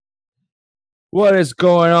What is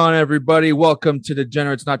going on, everybody? Welcome to the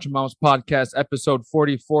Degenerates Not Your Mom's podcast, episode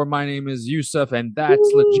 44. My name is Yusuf, and that's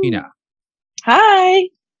Woo. Legina. Hi.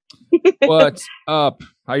 What's up?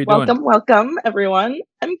 How you doing? Welcome, everyone.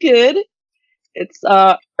 I'm good. It's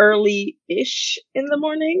early-ish in the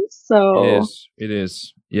morning, It so is. It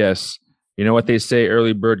is. Yes. You know what they say?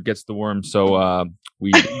 Early bird gets the worm. So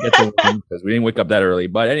we didn't get the worm because we didn't wake up that early.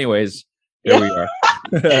 But anyways, here yeah. we are.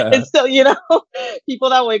 It's still, people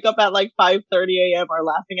that wake up at like 5:30 a.m. are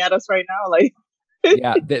laughing at us right now. Like,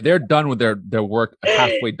 Yeah, they're done with their work,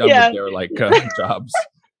 halfway done with yeah, their jobs.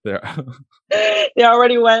 They're they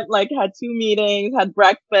already went had two meetings, had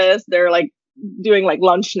breakfast. They're like doing like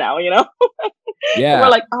lunch now, and we're yeah.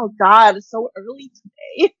 like, oh God, it's so early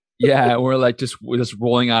today. Yeah, we're just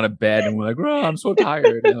rolling out of bed and we're like, oh, I'm so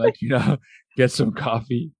tired. And get some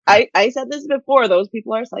coffee. I said this before. Those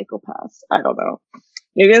people are psychopaths. I don't know.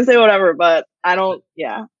 You can say whatever, but I don't.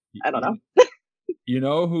 Yeah, I don't know. You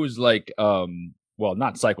know who's well,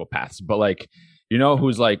 not psychopaths, but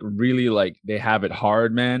who's really they have it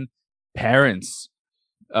hard, man? Parents.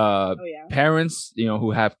 Oh yeah. Parents,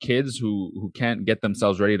 who have kids who can't get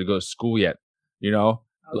themselves ready to go to school yet, you know?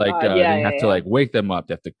 Oh God. Yeah, They have to yeah, wake them up,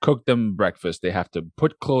 they have to cook them breakfast, they have to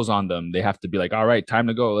put clothes on them, they have to be like, all right, time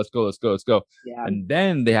to go, let's go, let's go, let's go. yeah. And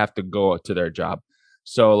then they have to go to their job.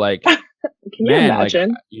 So Can you man,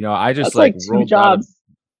 imagine? I just That's like two rolled out of jobs.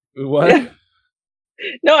 what?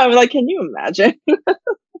 No, I'm like, can you imagine?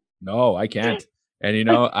 No, I can't. And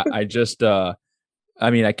I just I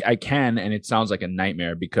can, and it sounds like a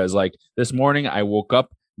nightmare because this morning I woke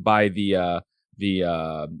up by the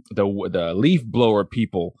leaf blower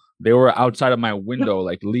people. They were outside of my window,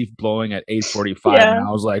 leaf blowing at 8:45, and Yeah.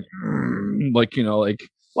 I was like,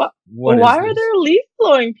 What? what is Why are this? there leaf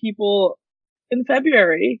blowing people in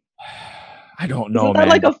February? I don't know, Isn't that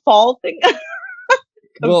like man. a fall thing?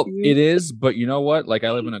 Well, Confused. it is, but you know what?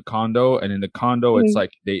 I live in a condo, and in the condo, it's Mhm.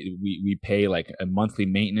 we pay a monthly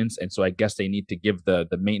maintenance, and so I guess they need to give the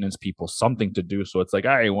maintenance people something to do. So it's like,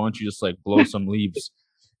 all right, why don't you just blow some leaves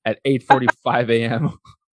at 8:45 a.m.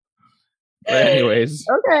 But anyways,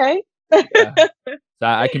 Okay. yeah, so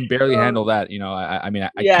I can barely handle Um, that. I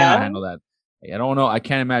cannot yeah. handle that. I don't know. I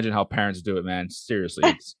can't imagine how parents do it, man. Seriously,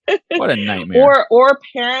 it's what a nightmare. Or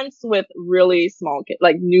parents with really small kids,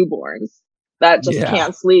 like newborns, that just Yeah,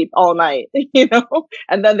 can't sleep all night,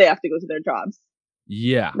 and then they have to go to their jobs.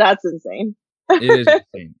 yeah. That's insane. It is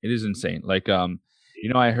insane. It is insane.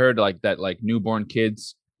 I heard that newborn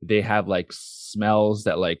kids, they have smells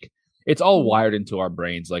that it's all wired into our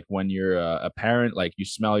brains. Like when you're a parent, you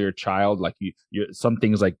smell your child, you some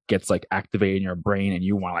things gets activated in your brain, and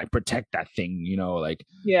you want to protect that thing.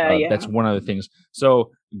 Yeah, That's yeah. one of the things.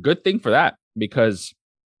 So good thing for that, because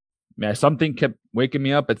man, something kept waking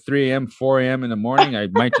me up at 3 a.m., 4 a.m. in the morning. I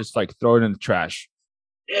might just throw it in the trash.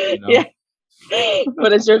 You know. Yeah.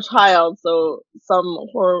 But it's your child, so some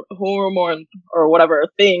hormone or whatever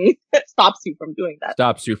thing stops you from doing that.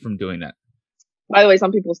 Stops you from doing that. By the way,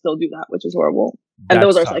 some people still do that, which is horrible. And That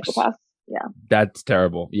those are sucks. psychopaths. Yeah. That's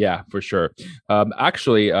terrible. Yeah, for sure.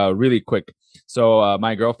 Actually, really quick. So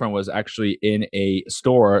my girlfriend was actually in a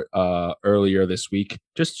store earlier this week,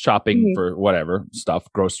 just shopping Mhm. for whatever stuff,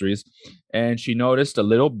 groceries, and she noticed a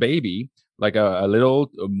little baby, a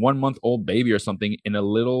little 1 month old baby or something, in a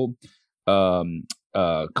little um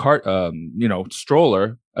cart,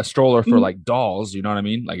 stroller, a stroller for Mhm. dolls. You know what I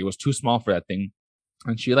mean? It was too small for that thing,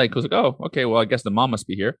 and she was like, oh, okay, well, I guess the mom must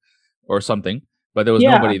be here or something, but there was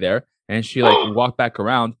Yeah. nobody there. And she walked back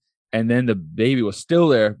around, and then the baby was still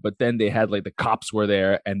there, but then they had the cops were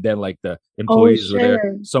there, and then the Oh employees were shit.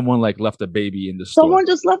 there. Someone left a baby in the store. Someone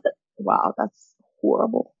just left it. Wow, that's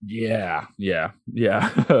horrible. Yeah, yeah,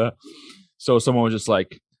 yeah. So someone was just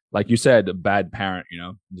like you said, a bad parent,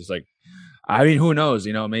 just I mean, who knows,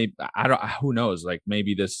 maybe I don't, who knows,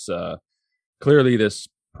 maybe this clearly this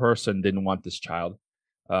person didn't want this child.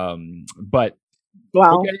 But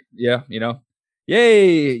Wow. okay, yeah,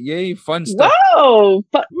 yay, fun stuff. Wow.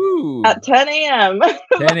 Woo. At 10 a.m.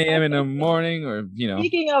 10 a.m. in the morning, or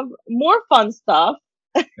Speaking of more fun stuff,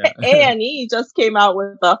 yeah. A&E just came out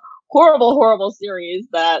with a horrible, horrible series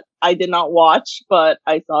that I did not watch, but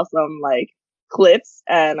I saw some clips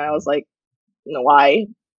and I was like, why?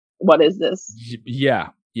 What is this? Yeah,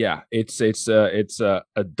 yeah. It's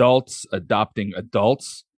adults adopting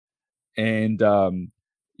adults, and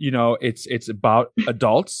it's about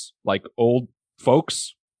adults, old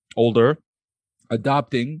folks, older,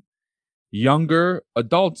 adopting younger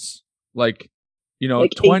adults, Like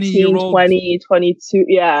 20-year 18, olds. 20, 22.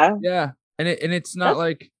 Yeah. Yeah, and it's not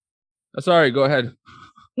That's sorry, go ahead.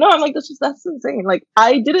 no, I'm like, that's insane. Like,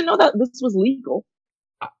 I didn't know that this was legal.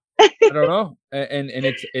 I don't know, and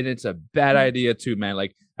it's a bad idea too, man.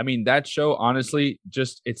 Like, I mean, that show, honestly,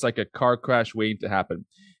 just it's like a car crash waiting to happen.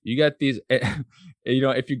 You get these,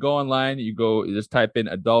 if you go online, you just type in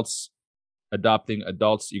adults adopting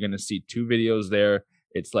adults, you're gonna see two videos there.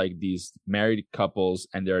 It's like these married couples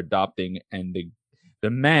and they're adopting, and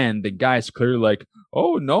the guy's clearly like,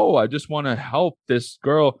 oh no, I just want to help this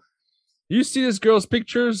girl. You see this girl's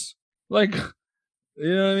pictures, like,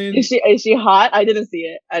 you know what I mean? Is she hot? I didn't see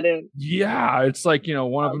it. I didn't. Yeah, it's like,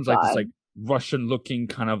 one of Oh them's like this God. like Russian looking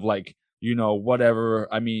kind of like, whatever.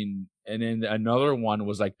 I mean, and then another one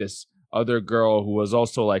was like this other girl who was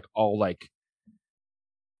also like all like,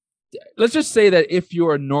 let's just say that if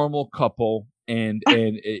you're a normal couple and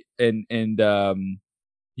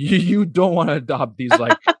you don't want to adopt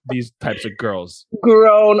these types of girls.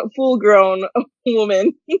 Full grown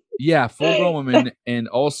woman. Yeah, full grown women. And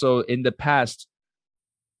also in the past,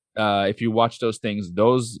 if you watch those things,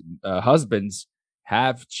 those husbands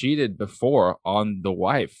have cheated before on the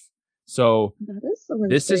wife. So That is so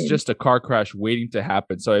this is insane. just a car crash waiting to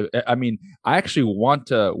happen. So I mean, I actually want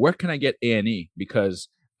to. Where can I get A&E? Because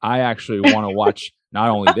I actually want to watch not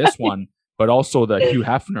only this one but also the Hugh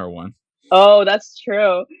Hefner one. Oh, that's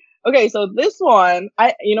true. Okay, so this one,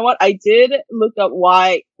 you know what? I did look up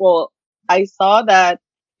why. Well, I saw that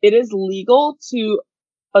it is legal to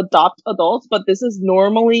adopt adults, but this is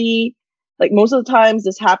normally, like, most of the times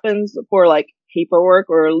this happens for like paperwork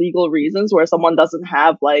or legal reasons where someone doesn't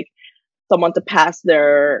have like someone to pass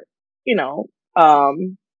their, you know,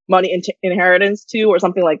 money inheritance to or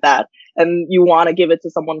something like that. And you want to give it to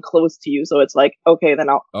someone close to you. So it's like, okay, then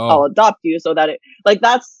I'll Oh, adopt you so that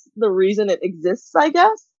that's the reason it exists, I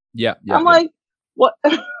guess. yeah, yeah, I'm yeah, like, what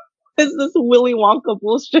is this Willy Wonka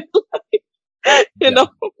bullshit? You know,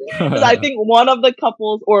 because I yeah. think one of the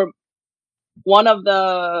couples or one of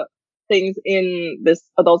the things in this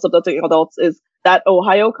adults adopting adults is that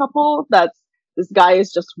Ohio couple that's this guy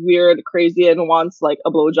is just weird, crazy, and wants like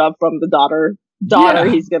a blowjob from the daughter Yeah.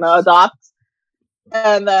 he's gonna adopt.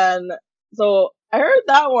 And then so I heard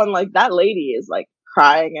that one, like that lady is like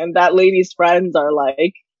crying, and that lady's friends are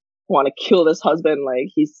like want to kill this husband, like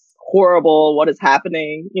he's horrible, what is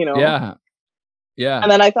happening, you know? Yeah, yeah. And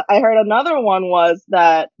then I heard another one was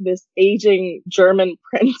that this aging German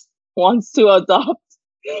prince wants to adopt,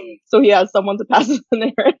 so he has someone to pass his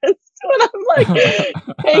inheritance to. And I'm like,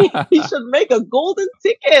 hey, he should make a golden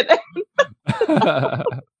ticket.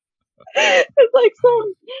 It's like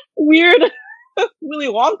some weird Willy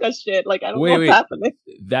Wonka shit. Like, I don't know Wait, what's wait. happening.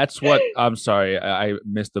 That's what I'm sorry, I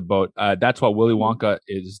missed the boat. That's what Willy Wonka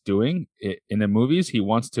is doing in the movies. He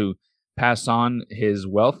wants to pass on his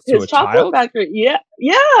wealth to His a chocolate child. factory, yeah.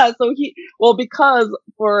 So because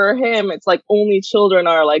for him, it's like only children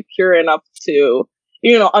are like pure enough to,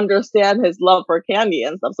 understand his love for candy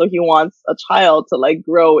and stuff. So he wants a child to like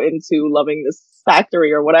grow into loving this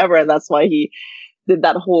factory or whatever, and that's why he did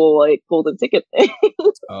that whole like golden ticket thing.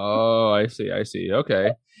 Oh, I see. I see.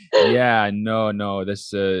 Okay. Yeah, no, no.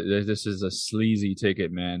 This is a sleazy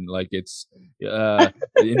ticket, man. Like it's in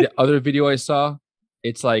the other video I saw,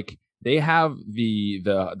 it's like they have the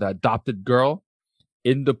adopted girl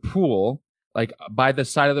in the pool, like by the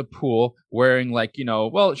side of the pool, wearing like,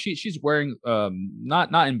 well, she's wearing not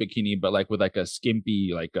in bikini, but like with like a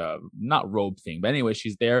skimpy, like not robe thing. But anyway,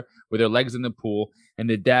 she's there with her legs in the pool, and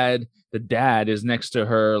the dad is next to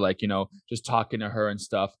her, like, just talking to her and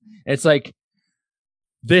stuff. And it's like,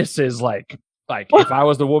 this is like if I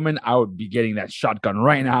was the woman, I would be getting that shotgun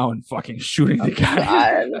right now and fucking shooting the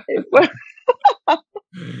guy. God.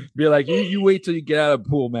 Be like, you wait till you get out of the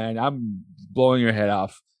pool, man. I'm blowing your head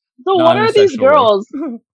off. So Not what in a are these sexual way. girls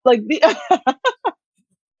like?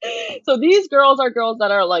 So these girls are girls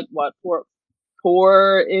that are like what,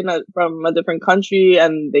 poor from a different country,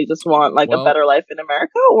 and they just want like a Well, better life in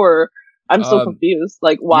America, or I'm so confused,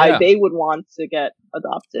 like why yeah, they would want to get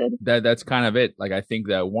adopted. that's kind of it. Like I think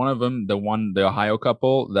that one of them, the Ohio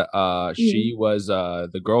couple, that Mhm. she was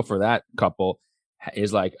the girl for that couple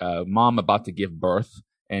is like a mom about to give birth,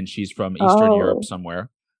 and she's from Eastern Europe Oh, somewhere.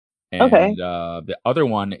 okay. And the other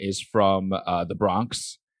one is from the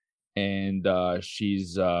Bronx, and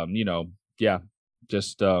she's yeah,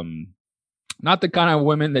 just not the kind of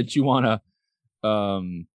women that you want to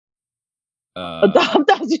uh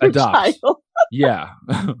Adopt as your adopt. child. Yeah.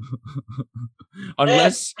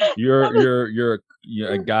 Unless you're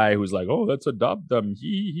a guy who's like, oh, let's adopt them.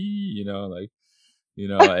 He, like,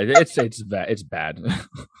 it's bad.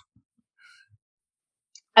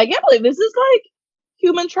 I can't believe this is like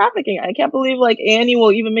human trafficking. I can't believe like Annie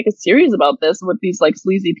will even make a series about this with these like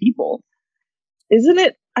sleazy people. Isn't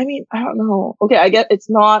it? I mean, I don't know. Okay, I get it's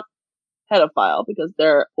not pedophile because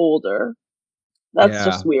they're older. That's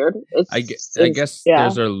just Yeah. weird. I guess Yeah.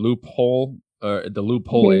 there's a loophole. The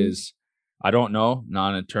loophole Hmm. is, I don't know,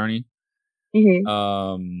 not an attorney. Hmm.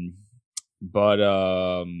 Um,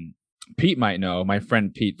 but Pete might know. My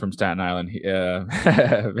friend Pete from Staten Island.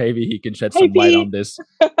 Maybe he can shed Hey, some light Pete. on this.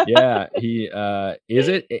 Yeah, he is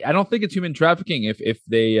it. I don't think it's human trafficking if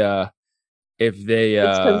they It's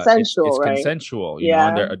it's consensual, right? consensual, and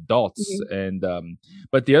Yeah. they're adults. Hmm. And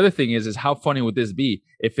but the other thing is how funny would this be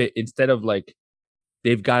if it, instead of like,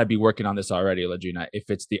 they've got to be working on this already, Legina, if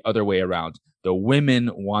it's the other way around, the women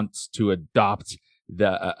wants to adopt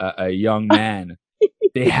a young man,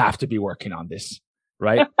 they have to be working on this,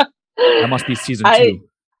 right? That must be season I, 2.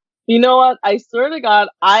 you know what? I swear to God,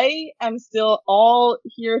 I am still all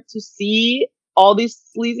here to see all these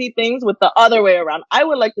sleazy things with the other way around. I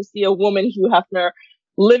would like to see a woman, Hugh Hefner,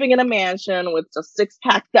 living in a mansion with just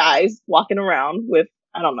 6-pack guys walking around with,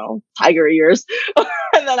 I don't know, tiger ears.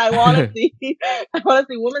 And then I want to see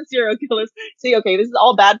women serial killers. See, okay, this is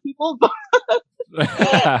all bad people, but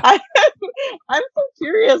I, I'm so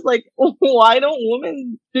curious. Like, why don't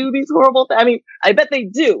women do these horrible things? I mean, I bet they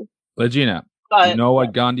do, Legina, you but know yeah.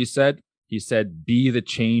 what Gandhi said? He said, "Be the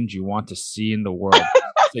change you want to see in the world."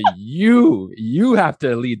 So you have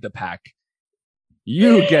to lead the pack.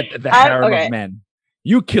 You get the I'm harem of okay. men.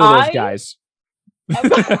 You kill those I guys.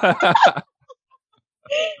 am,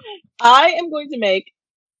 I am going to make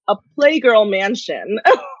a Playgirl mansion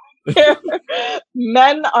where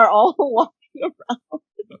men are all walking around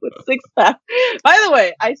with 6-pack. By the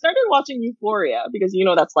way, I started watching Euphoria because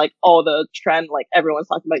that's like all the trend. Like everyone's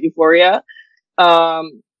talking about Euphoria.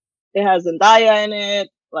 Um, it has Zendaya in it,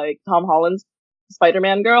 like Tom Holland's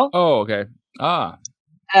Spider-Man girl, Oh, okay. Ah,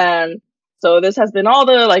 and so this has been all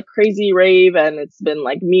the like crazy rave, and it's been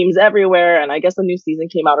like memes everywhere. And I guess a new season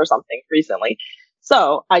came out or something recently.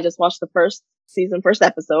 So I just watched the first season, first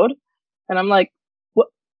episode, and I'm like, what?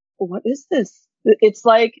 What is this? It's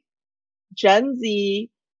like Gen Z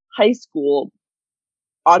high school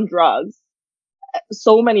on drugs.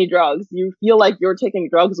 So many drugs. You feel like you're taking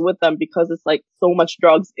drugs with them because it's like so much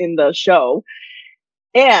drugs in the show.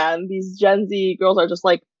 And these Gen Z girls are just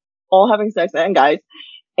like all having sex, and guys.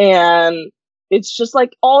 And it's just like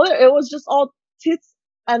it was just all tits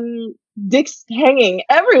and dicks hanging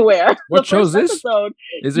everywhere. what The show first is this? episode,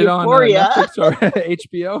 Is it on Euphoria. Netflix or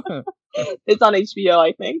HBO? It's on HBO,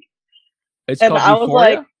 I think. It's And called I was like,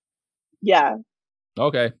 Euphoria. yeah.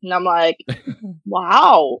 Okay. And I'm like,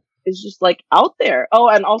 wow. It's just like out there. Oh,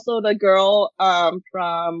 and also the girl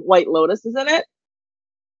from White Lotus is in it.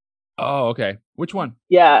 Oh, okay. Which one?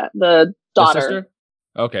 Yeah, the The daughter. sister?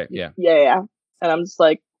 Okay, yeah. Yeah. And I'm just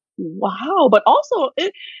like, wow. But also,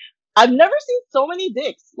 I've never seen so many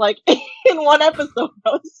dicks like in one episode. I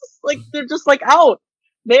was just like, they're just like out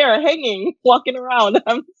there hanging, walking around.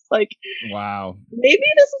 I'm just like, Wow. maybe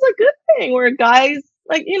this is a good thing where guys,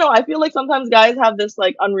 like, I feel like sometimes guys have this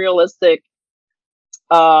like unrealistic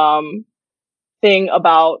um thing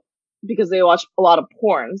about, because they watch a lot of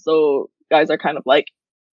porn. So guys are kind of like,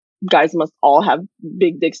 guys must all have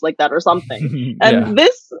big dicks like that or something. Yeah. And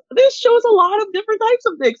this shows a lot of different types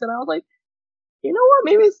of dicks, and I was like, you know what?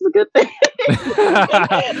 Maybe this is a good thing.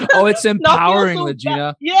 Oh, it's Not feel empowering, so bad.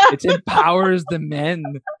 Legina. Yeah. It empowers the men.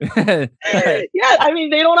 Yeah. I mean,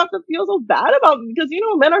 they don't have to feel so bad about it because,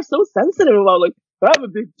 men are so sensitive about like, I have a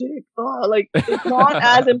big dick. Oh, like it's not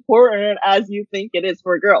as important as you think it is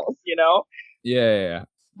for girls, Yeah, yeah,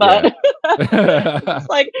 But it's yeah. just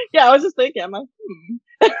like, yeah, I was just thinking, I'm like,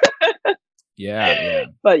 Yeah, yeah.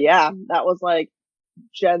 But yeah, that was like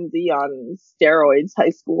Gen Z on steroids high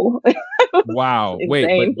school. It was Wow. Wait,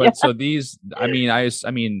 insane. Yeah. but so these, I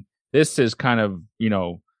mean, this is kind of,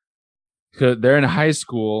 'cause they're in high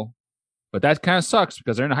school, but that kind of sucks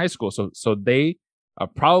because they're in high school. So they are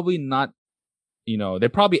probably not, they're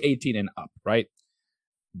probably 18 and up, right?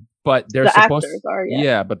 But they're The supposed, actors are, yeah.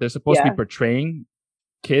 yeah, but they're supposed to be Yeah. portraying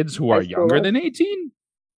kids who High are younger schoolers. than 18,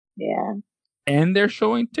 Yeah. and they're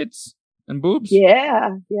showing tits and boobs. Yeah.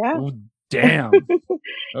 Yeah. Ooh, damn.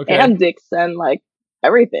 Okay. And dicks and like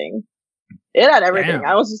everything. It had everything. I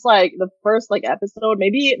Damn. was just like the first like episode,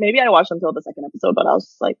 maybe I watched until the second episode, but I was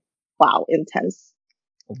just like, wow, intense.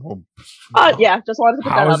 Well, Yeah, just wanted to put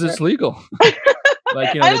that how is out this there. legal? Like,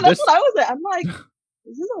 I know that's this. what I was at. I'm like,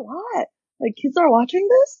 this is a lot. Like kids are watching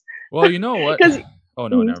this? Well, you know what? Because Oh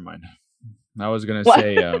no, never mind. I was gonna what?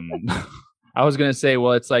 say, I was gonna say,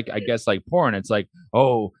 well, it's like, I guess like porn. It's like,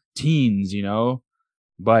 oh, teens,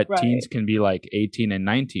 but Right. teens can be like 18 and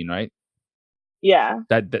 19, right? Yeah.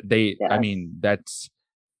 That they, I Yes. mean, that's,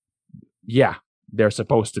 yeah, they're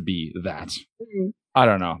supposed to be that. Mhm. I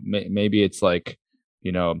don't know. Maybe it's like,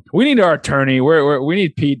 We need our attorney. We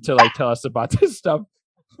need Pete to like tell us about this stuff.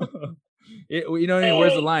 You know what I mean?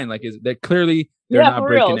 Where's the line? Like, is that clearly they're Yeah, not for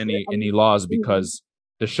breaking real. any laws because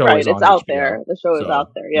the show Right, is it's on out HBO. there. The show is out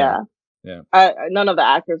So there. yeah, Yeah. yeah. None of the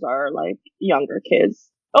actors are like younger kids.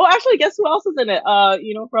 Oh, actually, guess who else is in it?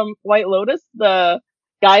 From White Lotus, the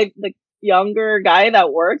younger guy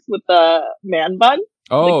that works with the man bun,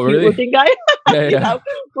 the Oh, cute really? looking guy. Yeah,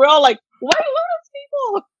 We're all like White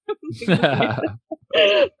Lotus yeah.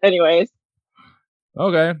 people. Anyways,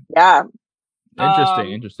 Okay. yeah. Interesting.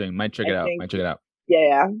 Um, Interesting. Might check I it out. think Might check it out.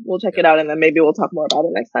 yeah, we'll check Yeah. it out and then maybe we'll talk more about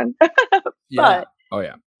it next time. Yeah. But Oh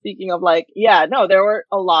yeah. speaking of like, yeah, no, there were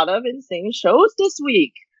a lot of insane shows this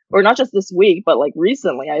week. Or not just this week, but like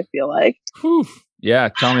recently, I feel like. Whew. Yeah.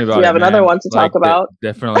 Tell me Do about you it, have another man. one to talk Like about?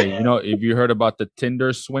 definitely. If you heard about the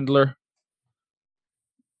Tinder swindler,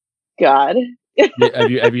 God. yeah,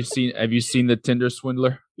 have you seen the Tinder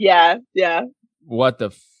swindler? Yeah, yeah. What the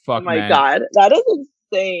Oh fuck, my man? God. That is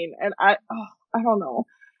insane. And I don't know.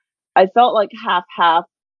 I felt like half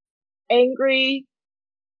angry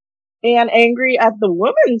and angry at the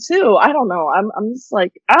woman too. I don't know. I'm just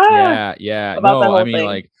like, Yeah, yeah. about that No, I whole mean, thing.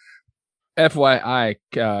 like, FYI,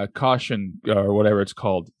 caution or whatever it's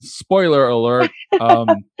called. Spoiler alert. Um,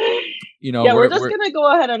 Yeah, we're just we're gonna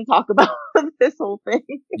go ahead and talk about this whole thing.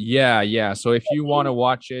 yeah, yeah. So if you want to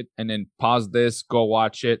watch it and then pause this, go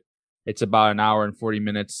watch it. It's about an hour and 40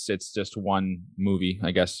 minutes. It's just one movie,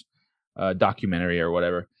 I guess, documentary or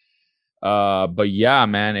whatever. But yeah,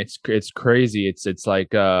 man, it's crazy. It's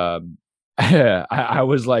like I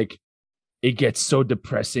was like, it gets so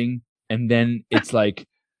depressing, and then it's like,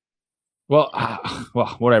 well,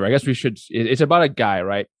 well, whatever. I guess we should. It's about a guy,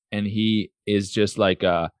 right? And he is just like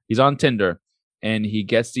he's on Tinder, and he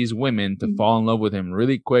gets these women to fall in love with him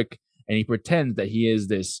really quick, and he pretends that he is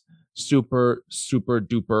this super super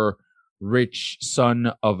duper rich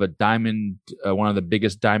son of a diamond, one of the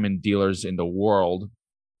biggest diamond dealers in the world,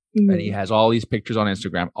 and he Mm-hmm. has all these pictures on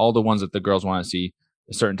Instagram, all the ones that the girls want to see,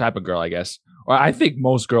 a certain type of girl, I guess, or I think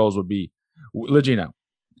most girls would be. Legina,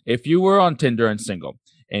 if you were on Tinder and single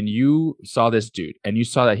and you saw this dude and you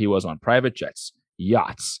saw that he was on private jets,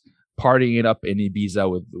 yachts, partying it up in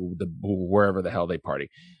Ibiza with the wherever the hell they party,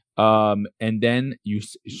 and then you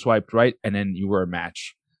swiped right and then you were a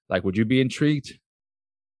match, like, would you be intrigued?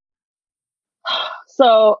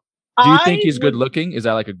 So Do you think I he's good would, looking? Is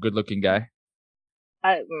that like a good looking guy?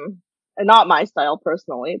 not my style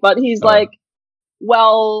personally, but he's Oh, like,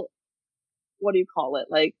 well, what do you call it?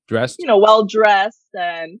 Like, dressed? well dressed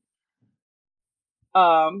and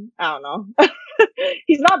I don't know.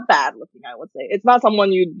 He's not bad looking, I would say. It's not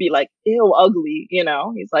someone you'd be like, ew, ugly,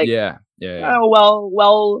 He's like, Yeah, yeah, yeah, oh,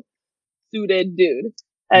 well suited dude.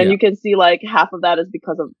 And yeah, you can see like half of that is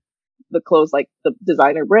because of the clothes, like the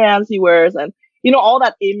designer brands he wears, and all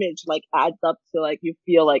that image like adds up to like you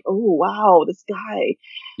feel like, oh wow, this guy.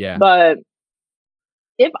 yeah. But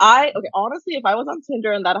okay, honestly, if I was on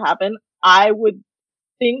Tinder and that happened, I would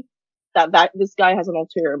think that this guy has an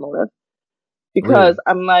ulterior motive, because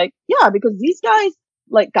Really? I'm like, yeah, because these guys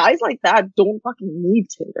like that don't fucking need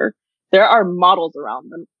Tinder. There are models around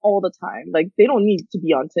them all the time. Like they don't need to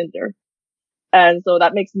be on Tinder. And so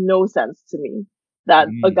that makes no sense to me that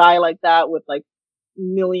a Mm. guy like that with like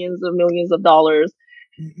millions of dollars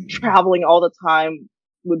traveling all the time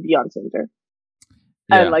would be on Tinder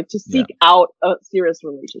and Yeah, like to yeah, seek out a serious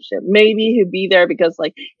relationship. Maybe he'd be there because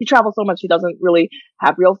like he travels so much, he doesn't really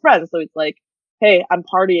have real friends. So it's like, hey, I'm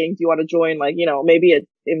partying. Do you want to join? Like, maybe it's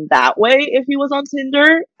in that way if he was on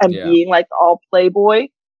Tinder and yeah, being like all playboy,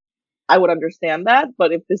 I would understand that.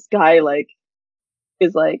 But if this guy like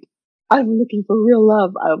is like, I'm looking for real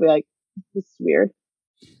love, I'll be like, this is weird.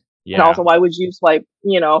 And yeah, also, why would you swipe,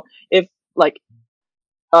 if like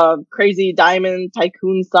crazy diamond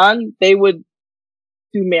tycoon son, they would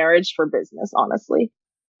do marriage for business, honestly.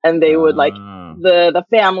 And they would like uh, the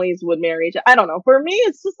families would marry each other. I don't know. For me,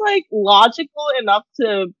 it's just like logical enough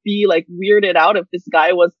to be like weirded out if this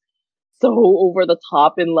guy was so over the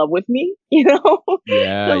top in love with me, yeah, Cause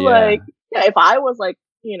yeah. like, yeah, if I was like,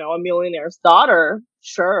 a millionaire's daughter,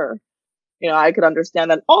 sure. I could understand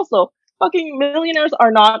that. Also, fucking millionaires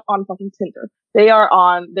are not on fucking Tinder. They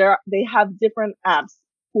have different apps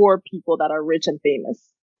for people that are rich and famous.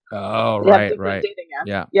 Oh, They have right, different right. dating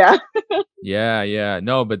apps. Yeah, Yeah. yeah, yeah.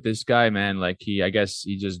 No, but this guy, man, like, I guess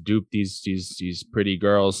he just duped these pretty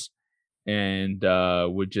girls, and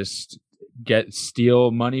would just steal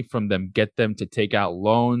money from them, get them to take out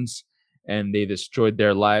loans, and they destroyed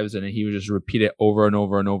their lives, and he would just repeat it over and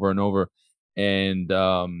over and over and over. And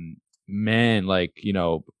man, like,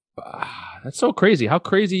 that's so crazy. How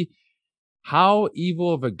crazy how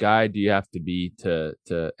evil of a guy do you have to be to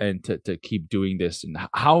keep doing this, and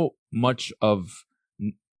how much of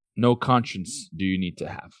no conscience do you need to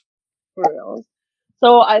have? For real.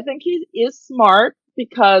 So I think he is smart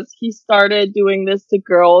because he started doing this to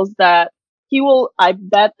girls that I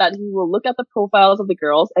bet that he will look at the profiles of the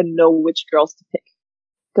girls and know which girls to pick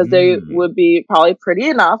because they Mm, would be probably pretty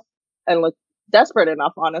enough and look desperate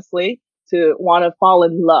enough, honestly, to want to fall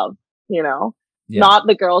in love, you know? yeah. Not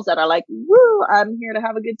the girls that are like, woo, I'm here to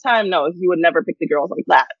have a good time. No, he would never pick the girls like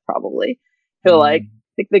that, probably. He'll like Mm,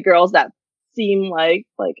 pick the girls that seem like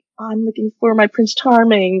oh, I'm looking for my Prince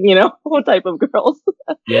Charming, type of girls.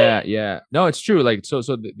 yeah, yeah. No, it's true. Like, so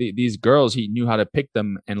these girls, he knew how to pick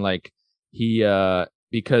them, and like he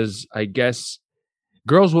because I guess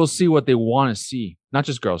girls will see what they want to see. Not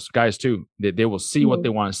just girls, guys too. They will see what they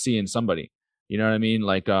Mhm. want to see in somebody. You know what I mean?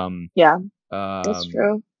 Like Yeah, that's um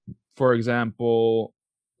true. for example,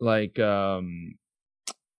 like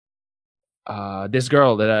this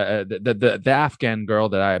girl that the Afghan girl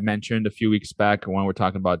that I mentioned a few weeks back when we're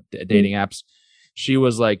talking about dating apps, she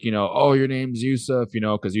was like, oh, your name's Yusuf,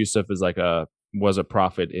 because Yusuf is like was a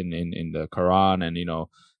prophet in the Quran, and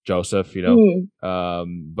Joseph, Mm.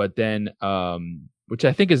 but then which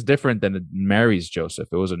I think is different than Mary's Joseph.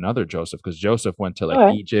 It was another Joseph because Joseph went to like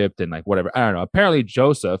Okay. Egypt and like whatever. I don't know. Apparently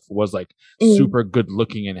Joseph was like Mm. super good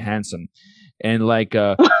looking and handsome, and like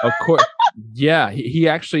of course, yeah, he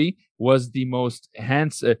actually was the most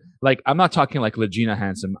handsome. Like, I'm not talking like Legina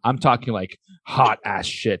handsome. I'm talking like hot ass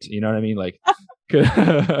shit. You know what I mean? Like,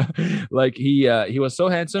 like he was so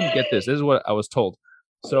handsome. Get this. This is what I was told.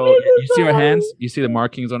 So This is you see so her hands. You see the funny.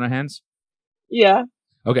 markings on her hands. Yeah.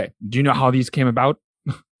 Okay. Do you know how these came about?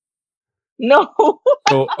 No.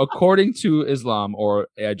 So according to Islam, or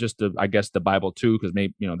just I guess the Bible too, because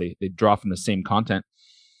maybe they draw from the same content.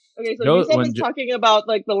 Okay, so Yusuf When is talking about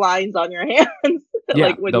like the lines on your hands, yeah,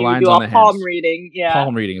 like when the you lines do on a the palm hands. reading. Yeah.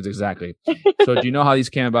 Palm readings, exactly. So do you know how these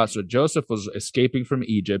came about? So Joseph was escaping from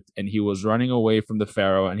Egypt, and he was running away from the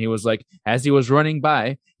Pharaoh, and he was like, as he was running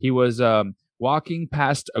by, he was walking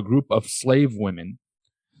past a group of slave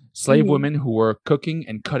Mm. women who were cooking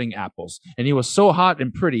and cutting apples. And he was so hot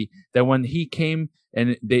and pretty that when he came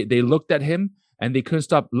and they looked at him and they couldn't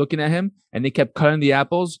stop looking at him, and they kept cutting the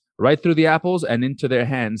apples right through the apples and into their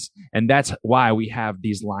hands. And that's why we have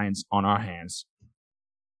these lines on our hands.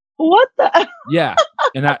 What the? Yeah.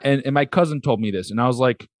 And my cousin told me this, and I was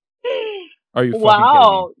like, are you fucking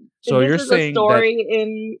kidding me? Wow. So This you're is a saying that story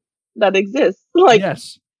in that exists. Like,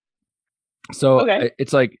 yes. So okay.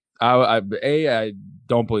 it's like I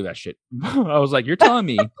don't believe that shit. I was like, you're telling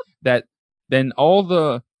me that then all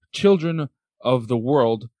the children of the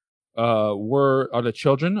world are the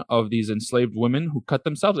children of these enslaved women who cut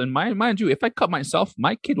themselves. And mind you, if I cut myself,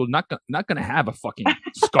 my kid will not gonna have a fucking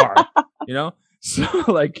scar, you know. So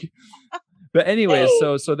like, but anyways,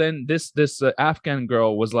 so then this Afghan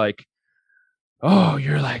girl was like, oh,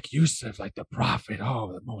 you're like Yusuf, like the prophet,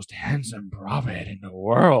 oh, the most handsome prophet in the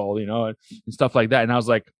world, and stuff like that. And I was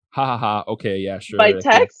like, ha ha ha, okay, yeah, By sure, okay,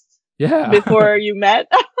 text yeah, before you met?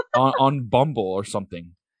 on Bumble or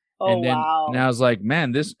something. Oh, And I wow. was like,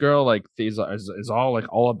 man, this girl like is all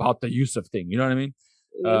like all about the Yusuf thing, you know what I mean?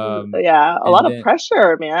 This is, Um, yeah, a and lot of then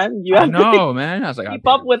pressure, man. You I have to know, man, I was like, I keep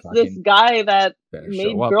up better with this fucking guy that better show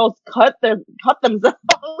made up, girls cut themselves.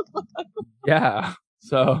 yeah.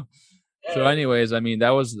 So, anyways, I mean,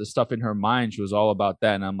 that was the stuff in her mind. She was all about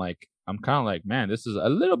that, and I'm kind of like, man, this is a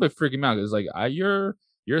little bit freaking me out. It's like,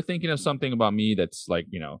 you're thinking of something about me that's like,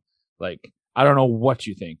 like I don't know what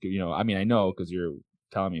you think. I mean, I know because you're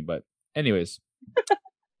telling me, but anyways,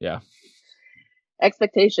 yeah,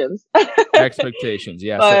 Expectations. expectations,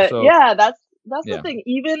 yeah. So, But so yeah, that's the yeah, thing.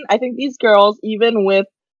 Even I think these girls, even with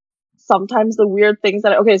sometimes the weird things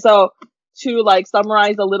that okay, so to like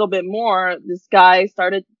summarize a little bit more, this guy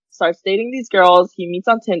starts dating these girls. He meets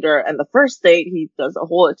on Tinder, and the first date he does a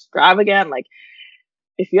whole extravagant like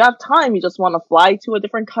if you have time, you just want to fly to a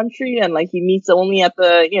different country, and like he meets only at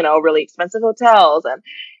the really expensive hotels and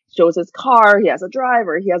shows his car. He has a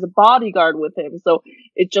driver. He has a bodyguard with him. So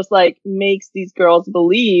it just like makes these girls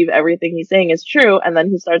believe everything he's saying is true. And then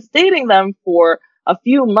he starts dating them for a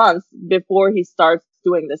few months before he starts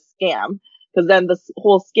doing this scam. Because then this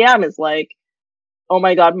whole scam is like, oh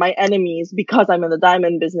my god, my enemies, because I'm in the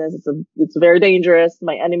diamond business, it's very dangerous.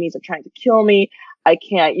 My enemies are trying to kill me. I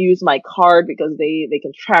can't use my card because they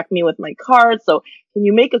can track me with my card. So can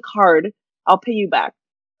you make a card? I'll pay you back.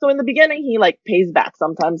 So in the beginning, he like pays back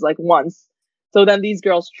sometimes like once. So then these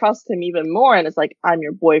girls trust him even more. And it's like, I'm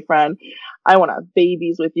your boyfriend. I want to have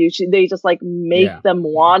babies with you. They just like make yeah, them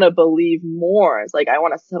want to believe more. It's like, I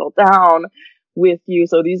want to settle down with you.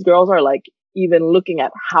 So these girls are like even looking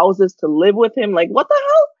at houses to live with him. Like, what the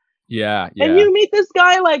hell? Yeah, And yeah, you meet this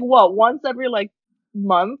guy like what, once every like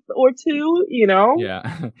month or two, you know?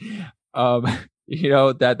 yeah. um,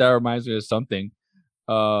 that reminds me of something.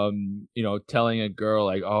 Telling a girl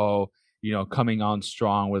like, oh, coming on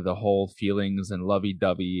strong with the whole feelings and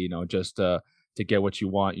lovey-dovey, just to get what you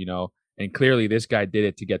want, and clearly this guy did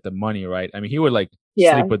it to get the money, right? I mean, he would like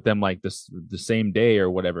Yeah. sleep with them like this the same day or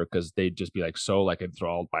whatever, because they'd just be like so like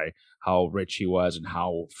enthralled by how rich he was and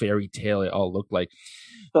how fairy tale it all looked like.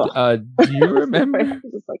 Ugh. Do you remember?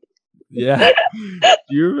 Just like, Yeah.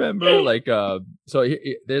 Do you remember like so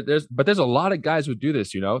there's a lot of guys who do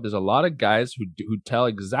this, There's a lot of guys who tell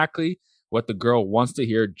exactly what the girl wants to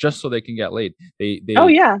hear just so they can get laid. oh They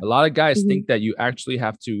yeah. A lot of guys Mhm. think that you actually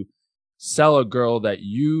have to sell a girl that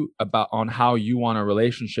you about on how you want a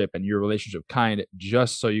relationship and your relationship kind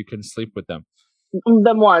just so you can sleep with them.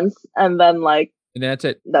 Them once, and then like And that's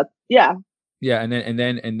it. that's yeah. Yeah, and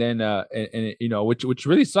then which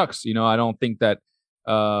really sucks. I don't think that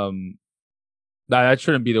um that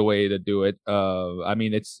shouldn't be the way to do it. I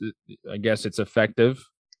mean, I guess it's effective,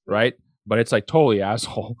 right? But it's like totally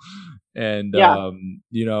asshole. And Yeah.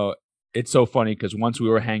 it's so funny because once we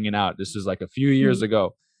were hanging out, this is like a few years Mhm.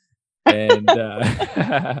 ago, and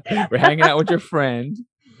we're hanging out with your friend,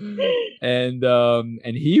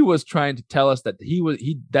 and he was trying to tell us that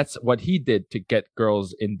he that's what he did to get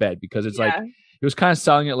girls in bed, because it's like Yeah. he was kind of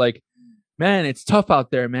selling it like, man, it's tough out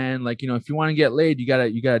there, man. Like, if you want to get laid, you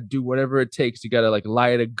gotta do whatever it takes. You gotta like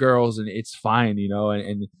lie to girls and it's fine,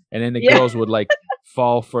 and then the Yeah. girls would like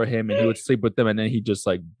fall for him and he would sleep with them and then he just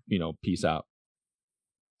like, peace out.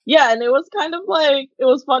 Yeah, and it was kind of like, it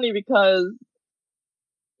was funny because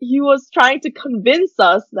he was trying to convince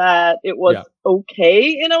us that it was Yeah. okay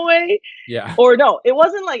in a way. Yeah. Or no, it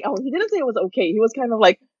wasn't like, oh, he didn't say it was okay. He was kind of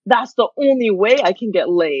like, that's the only way I can get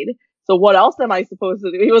laid. So what else am I supposed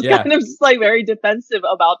to do? He was Yeah. kind of just like very defensive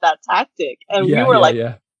about that tactic. And we Yeah. were Yeah. like,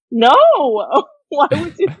 Yeah. no, why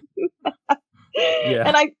would you do that? Yeah.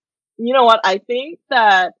 And you know what? I think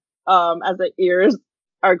that, as the years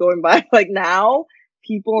are going by, like now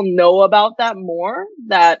people know about that more,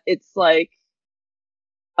 that it's like,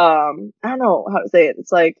 I don't know how to say it.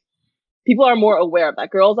 It's like people are more aware of that.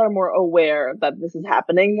 Girls are more aware that this is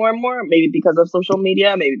happening more and more, maybe because of social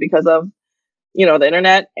media, maybe because of, the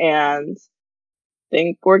internet, and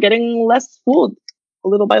think we're getting less fooled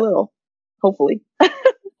little by little, hopefully.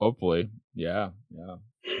 Hopefully. Yeah. Yeah.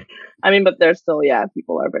 I mean, but there's still, yeah,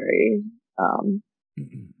 people are very, um,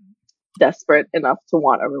 desperate enough to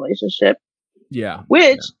want a relationship, Yeah.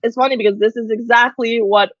 which is funny because this is exactly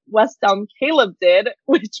what West Elm Caleb did,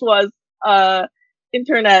 which was,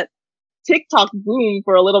 internet TikTok boom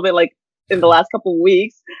for a little bit, like in the last couple of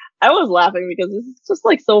weeks. I was laughing because this is just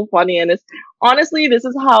like so funny. And it's honestly, this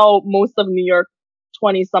is how most of New York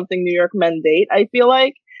 20 something New York men date, I feel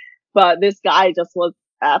like. But this guy just was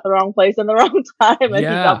at the wrong place in the wrong time and he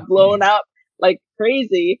Yeah. got blown up like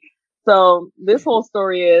crazy. So this whole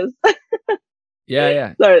story is, Yeah.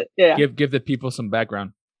 Yeah. so yeah, Give the people some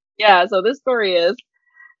background. yeah. So this story is,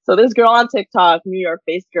 so this girl on TikTok, New York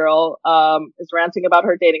based girl, is ranting about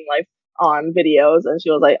her dating life on videos. And she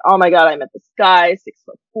was like, oh my God, I met this guy,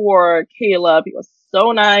 6'4", Caleb. He was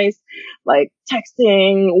so nice, like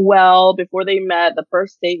texting well before they met. The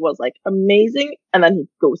first date was like amazing. And then he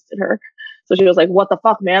ghosted her. So she was like, what the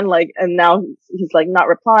fuck, man? Like, and now he's like not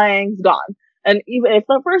replying. He's gone. And even if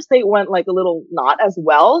the first date went like a little not as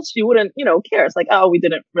well, she wouldn't, care. It's like, oh, it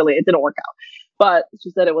didn't work out. But she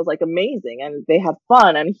said it was like amazing and they had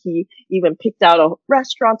fun. And he even picked out a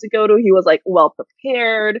restaurant to go to. He was like well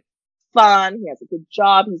prepared, fun. He has a good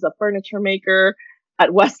job. He's a furniture maker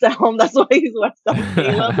at West Elm. That's why he's West Elm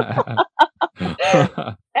Caleb.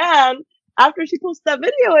 And after she posted that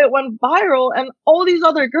video, it went viral and all these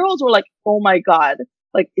other girls were like, oh my God,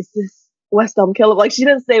 like, is this West Elm Caleb? Like, she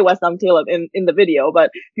didn't say West Elm Caleb in the video, but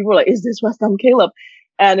people were like, is this West Elm Caleb?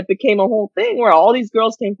 And it became a whole thing where all these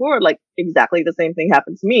girls came forward, like exactly the same thing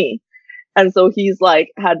happened to me. And so he's like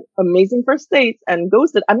had amazing first dates and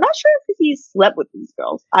ghosted. I'm not sure if he slept with these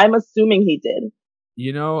girls. I'm assuming he did.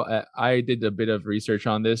 I did a bit of research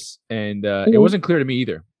on this, and it Mm-hmm. wasn't clear to me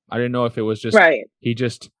either. I didn't know if it was just Right. he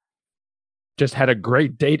just had a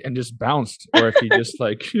great date and just bounced, or if he just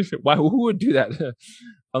like why who would do that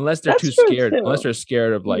unless they're That's too true scared, unless too. they're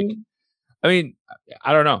scared of like. Mm-hmm. I mean,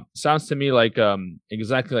 I don't know. Sounds to me like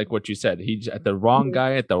exactly like what you said. He's at the wrong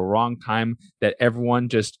guy at the wrong time. That everyone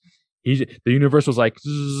just the universe was like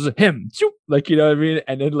him, like you know what I mean.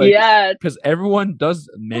 And then like Yeah. because everyone does,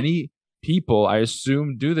 many people I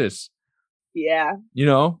assume do this. Yeah. You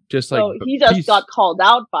know, just like So he just peace. got called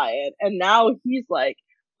out by it, and now he's like,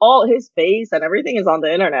 all his face and everything is on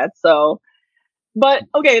the internet. So, but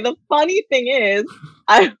okay, the funny thing is,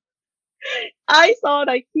 I I saw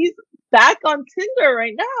like he's back on Tinder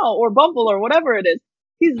right now, or Bumble, or whatever it is.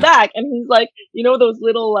 He's back, and he's like, you know, those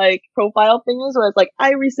little like profile thingies where it's like,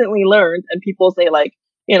 I recently learned, and people say like,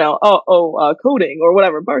 you know, coding or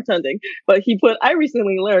whatever, bartending. But he put, I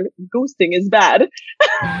recently learned ghosting is bad.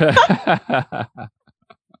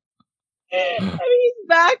 And he's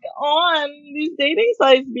back on these dating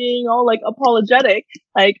sites being all like apologetic,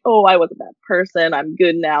 like, oh, I was a bad person, I'm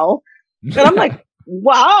good now. And I'm like,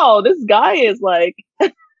 wow, this guy is like,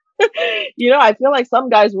 you know, I feel like some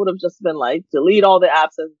guys would have just been like, delete all the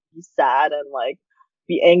apps and be sad and like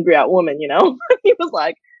be angry at women, you know? He was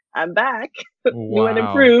like, I'm back, new and Wow.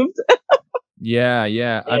 improved. Yeah,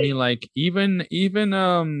 yeah. I mean, like even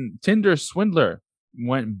Tinder Swindler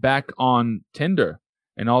went back on Tinder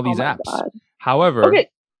and all Oh these my apps. God. However, Okay,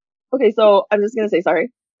 okay, so I'm just gonna say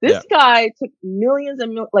sorry. This yeah, guy took millions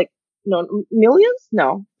and like no millions,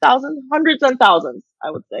 no thousands, hundreds and thousands,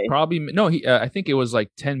 I would say. probably no. He, I think it was like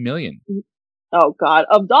 10 million. Oh God,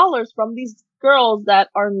 of dollars from these girls that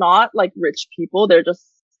are not like rich people. They're just,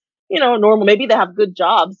 you know, normal. Maybe they have good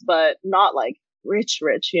jobs, but not like rich,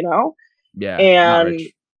 you know. Yeah, not And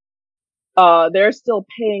rich. they're still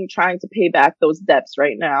trying to pay back those debts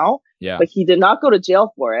right now. Yeah, But he did not go to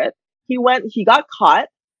jail for it. He got caught,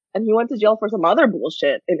 and he went to jail for some other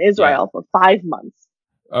bullshit in yeah. Israel for 5 months.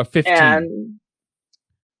 15. And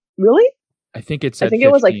really, I think it I said think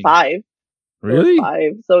it was like 15. 5. It was Really? 5.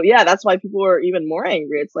 So yeah, that's why people were even more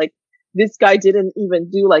angry. It's like, this guy didn't even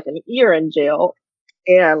do like an year in jail,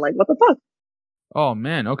 and like, what the fuck? Oh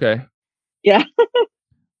man. Okay. Yeah.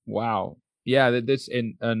 Wow. Yeah. This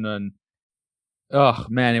and oh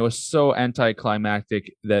man, it was so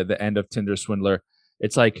anticlimactic. The end of Tinder Swindler.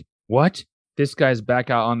 It's like what? This guy's back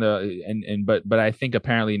out on the and but I think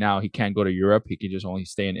apparently now he can't go to Europe. He can just only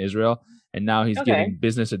stay in Israel. And now he's Okay. giving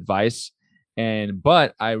business advice. And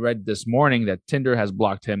but I read this morning that Tinder has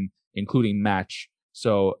blocked him, including Match.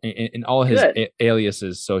 So in all his Good.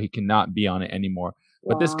 aliases, so he cannot be on it anymore.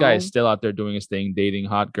 But this guy is Wow. still out there doing his thing, dating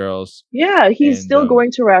hot girls, Yeah, he's and still going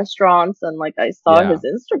to restaurants, and like I saw yeah, his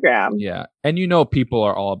Instagram. yeah. And you know, people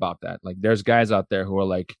are all about that. Like, there's guys out there who are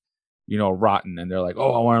like, you know, rotten, and they're like,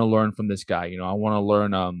 oh, I want to learn from this guy. You know, I want to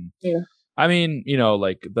learn. Yeah. I mean, you know,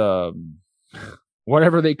 like the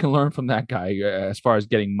whatever they can learn from that guy as far as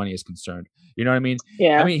getting money is concerned. You know what I mean? I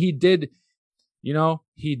Yeah. mean, he did. You know,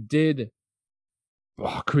 he did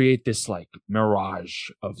create this like mirage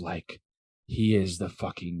of like he is the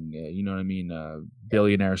fucking you know what I mean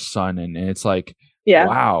billionaire son, and it's like Yeah.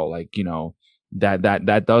 wow, like you know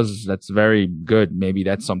that's very good. Maybe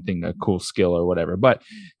that's something, a cool skill or whatever, but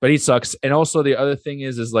he sucks. And also the other thing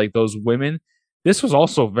is like those women, this was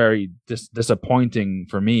also very disappointing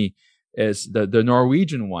for me, is the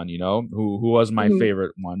Norwegian one, you know, who was my Hmm.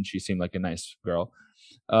 favorite one. She seemed like a nice girl.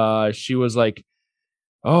 She was like,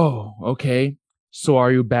 oh, okay. So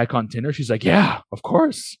are you back on Tinder? She's like, yeah, of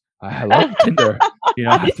course. I love Tinder. You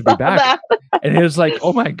know, I I have to be saw back. that. And it was like,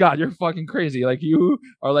 oh my God, you're fucking crazy. Like you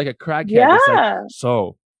are like a crackhead. It's like, Yeah.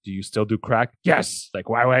 so do you still do crack? Yes. Like,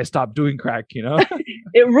 why would I stop doing crack? You know?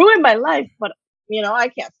 It ruined my life, but you know, I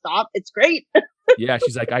can't stop. It's great. Yeah.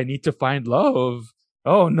 She's like, I need to find love.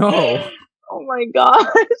 Oh no. Oh my gosh.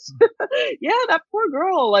 Yeah, that poor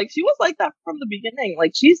girl. Like, she was like that from the beginning.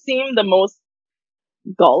 Like, she seemed the most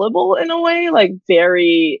gullible in a way, like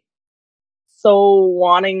very so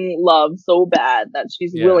wanting love so bad that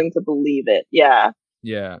she's Yeah. willing to believe it. Yeah.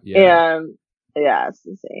 Yeah. Yeah. And yeah, it's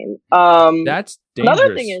insane. That's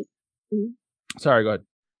Another thing dangerous. is, mhm. Sorry, go ahead.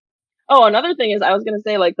 Oh, another thing is, I was gonna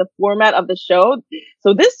say like the format of the show.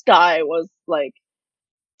 So this guy was like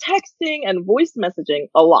texting and voice messaging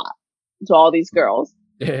a lot to all these girls,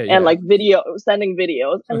 Yeah. and Yeah. like sending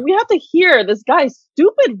videos, and we have to hear this guy's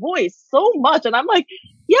stupid voice so much, and I'm like,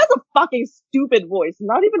 he has a fucking stupid voice,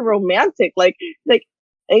 not even romantic, like,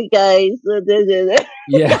 hey guys, I'm like, oh,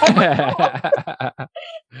 Yeah.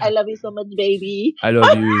 I love you so much, baby. I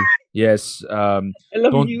love you. Yes. I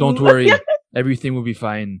love Don't you. Yeah, worry. Everything will be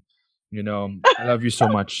fine. You know, I love you so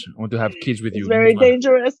much. I want to have kids with it's you. very Mwah.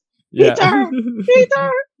 dangerous. Yeah.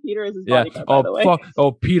 Peter is his Yeah. bodyguard, by Oh the way. fuck.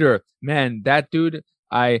 Oh Peter. Man, that dude.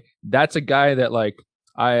 That's a guy that like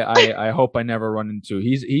I hope I never run into.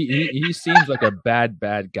 He seems like a bad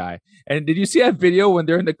guy. And did you see that video when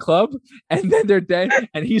they're in the club and then they're dead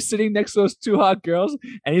and he's sitting next to those two hot girls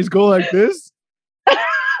and he's going like this?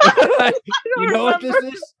 I You don't know what remember.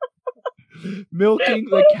 this is? Milking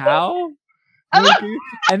the cow. milking,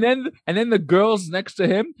 and then the girls next to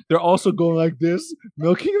him, they're also going like this,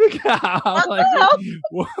 milking the cow. I'm What like, the hell?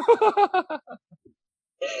 what?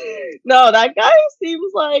 No, that guy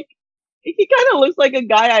seems like he kind of looks like a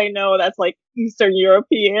guy I know that's like Eastern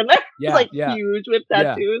European. He's Yeah, like yeah, huge with yeah,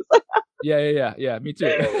 tattoos. yeah. Me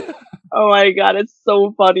too. Oh my god, it's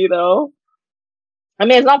so funny though. I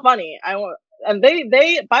mean, it's not funny. I want, and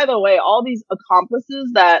they, by the way, all these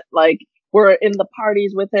accomplices that like were in the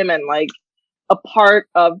parties with him and like a part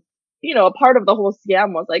of, a part of the whole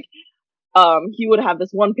scam was like, he would have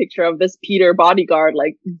this one picture of this Peter bodyguard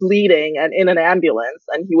like bleeding and in an ambulance,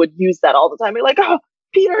 and he would use that all the time. He'd like, oh,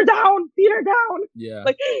 Peter down, Yeah,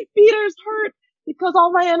 like Peter's hurt because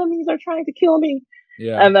all my enemies are trying to kill me.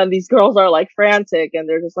 yeah, And then these girls are like frantic, and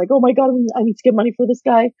they're just like, oh my god, I need to get money for this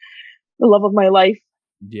guy, the love of my life.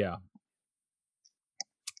 yeah.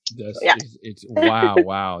 So, That's yeah. it's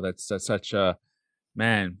wow. That's such a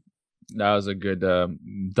man. That was a good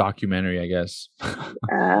documentary, I guess. I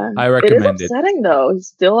It is recommend it. upsetting though. He's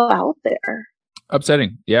still out there.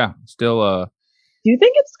 Upsetting, yeah. Still, Do you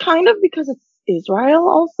think it's kind of because it's Israel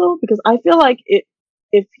also? Because I feel like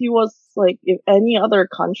if he was like if any other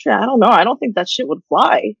country, I don't know. I don't think that shit would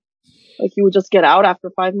fly. Like he would just get out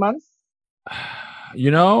after 5 months I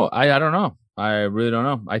don't know. I really don't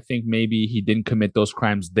know. I think maybe he didn't commit those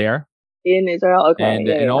crimes there, in Israel. Okay, and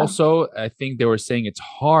yeah. also I think they were saying it's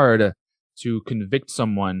hard to convict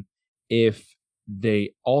someone if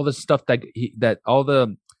they all the stuff that he that all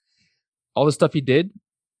the stuff he did,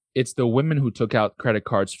 it's the women who took out credit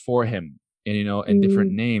cards for him and in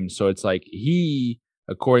different Mm. names. So it's like he,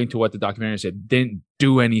 according to what the documentary said, didn't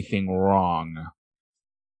do anything wrong.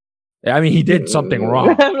 I mean, he did something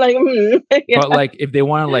wrong. I'm like, yeah, But like if they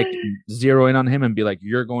want to like zero in on him and be like,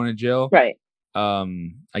 you're going to jail, right.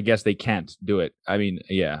 I guess they can't do it. I mean,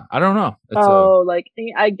 yeah. I don't know. It's a Oh, like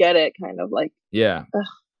I get it, kind of like, yeah. ugh,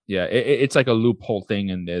 Yeah. It's like a loophole thing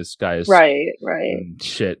in this guy's right.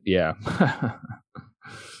 shit. Yeah.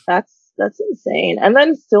 That's insane. And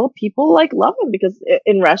then still people like love him because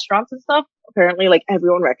in restaurants and stuff, apparently like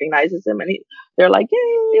everyone recognizes him, and they're like,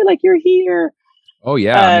 "Yay, like you're here." Oh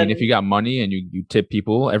yeah, I mean, if you And got money and you tip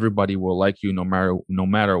people, everybody will like you no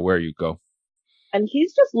matter where you go.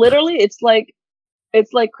 he's just literally it's like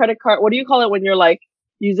credit card. What do you call it when you're like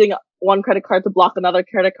using one credit card to block another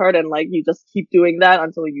credit card, and like you just keep doing that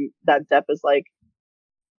until that debt is like,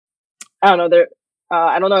 I don't know,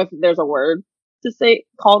 I don't know if there's a word to say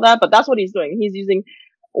call that, but that's what he's doing. He's using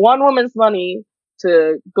one woman's money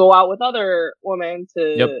to go out with other women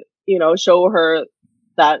Yep, to, show her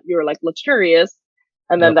that you're like luxurious.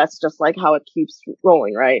 And then yep, that's just like how it keeps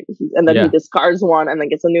rolling, right? And then he yeah. discards one and then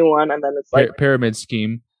gets a new one. And then it's like, Pyramid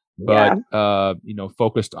scheme, yeah, but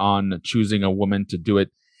focused on choosing a woman to do it.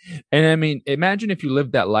 And I mean, imagine if you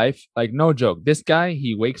lived that life. Like, no joke. This guy,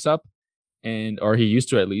 he wakes up or he used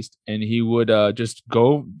to at least, and he would just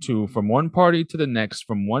go from one party to the next,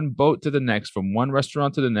 from one boat to the next, from one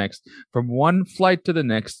restaurant to the next, from one flight to the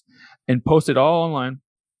next, and post it all online.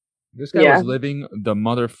 This guy yeah, was living the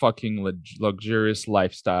motherfucking luxurious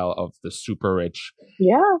lifestyle of the super rich,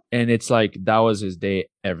 yeah. and it's like that was his day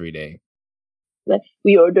every day. Like,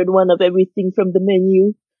 we ordered one of everything from the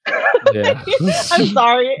menu. Yeah, I'm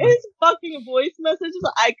sorry. His fucking voice messages,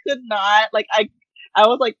 I could not, like, I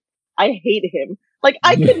was like, I hate him. Like,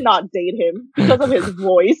 I could not date him because of his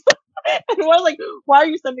voice. And I was like, why are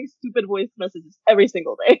you sending stupid voice messages every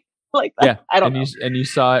single day? Like that? yeah, I don't and you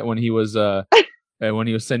saw it when he was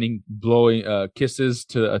sending blowing kisses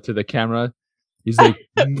to the camera. He's like,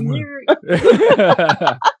 know.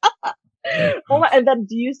 Oh my, and then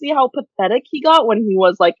do you see how pathetic he got when he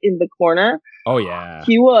was like in the corner? oh yeah,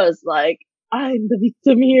 He was like, I'm the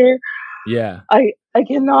victim here. yeah, I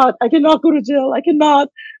cannot go to jail. I cannot,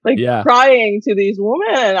 like, yeah, crying to these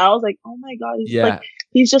women. I was like, oh my god, yeah,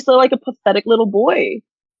 he's just like a pathetic little boy.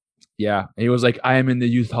 yeah. And he was like, I am in the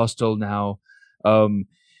youth hostel now. Um,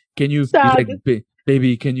 can you? He's Sad. like,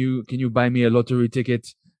 baby, can you buy me a lottery ticket?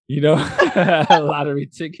 A lottery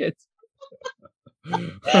ticket.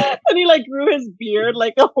 And he like grew his beard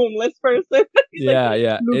like a homeless person. He's like,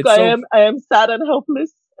 Yeah. look, It's so I am sad and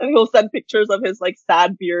helpless. And he'll send pictures of his like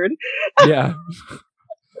sad beard. yeah.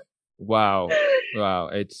 Wow.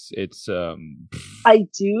 It's I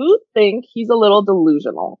do think he's a little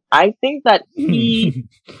delusional. I think that he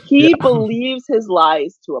yeah. believes his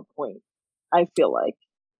lies to a point. I feel like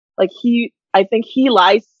I think he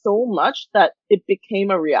lies so much that it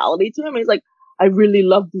became a reality to him. He's like, I really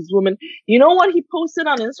love this woman. You know what he posted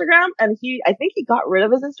on Instagram? And I think he got rid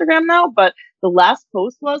of his Instagram now, but the last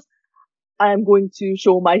post was, I am going to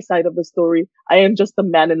show my side of the story. I am just a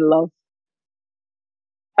man in love.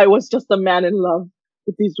 I was just a man in love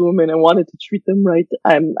with these women and wanted to treat them right.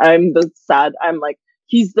 I'm like,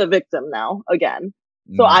 he's the victim now again.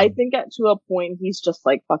 So I Mm. think to a point he's just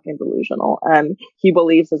like fucking delusional and he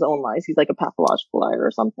believes his own lies. He's like a pathological liar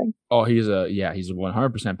or something. Oh, he's a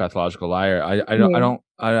 100% pathological liar. Mm.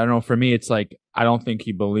 I don't know. For me, it's like I don't think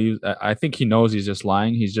he believes. I think he knows he's just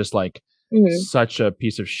lying. He's just like Mm-hmm. such a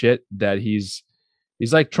piece of shit that he's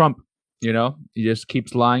like Trump. You know, he just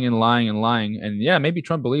keeps lying and lying and lying. And yeah, maybe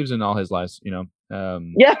Trump believes in all his lies. You know,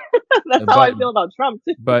 Yeah, that's how I but feel about Trump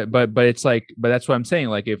too. but it's like but that's what I'm saying.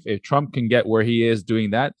 Like if Trump can get where he is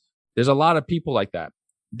doing that, there's a lot of people like that.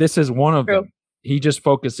 This is one of True. them. He just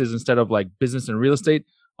focuses instead of like business and real estate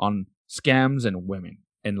on scams and women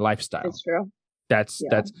and lifestyle. It's true. Yeah.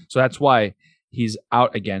 That's why he's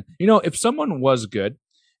out again. You know, if someone was good,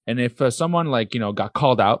 and if someone like got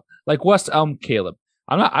called out, like West Elm Caleb,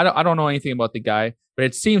 I don't know anything about the guy, but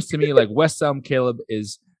it seems to me like West Elm Caleb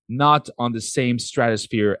is not on the same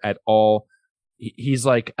stratosphere at all. He's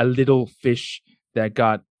like a little fish that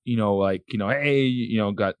got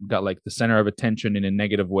hey got like the center of attention in a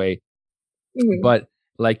negative way, Mm-hmm. but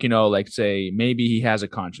like like say maybe he has a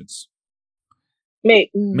conscience, Mate,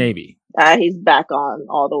 maybe. he's back on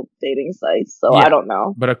all the dating sites, so I Yeah. don't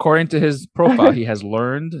know. But according to his profile, he has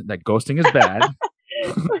learned that ghosting is bad.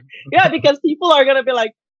 Yeah, because people are gonna be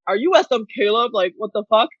like, "Are you SM Caleb? Like, what the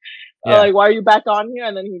fuck? Yeah. Like, why are you back on here?"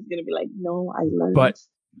 And then he's gonna be like, "No, I learned,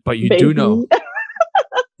 But you do know. baby."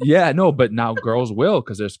 Yeah, no, but now girls will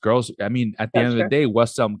because there's girls. I mean, at the end That's of the true. day,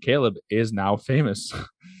 West Elm Caleb is now famous.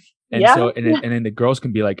 And Yeah, so and then the girls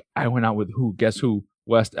can be like, I went out with who? Guess who?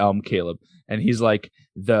 West Elm Caleb. And he's like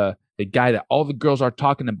the guy that all the girls are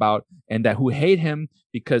talking about and that who hate him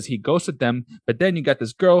because he ghosted them. But then you got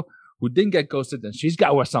this girl who didn't get ghosted and she's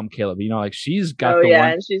got West Elm Caleb. You know, like she's got oh the yeah,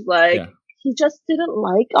 one. and she's like, Yeah. he just didn't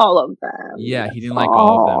like all of them. Yeah, he That's didn't like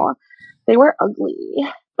all of them. all. They were ugly,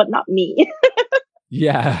 but not me.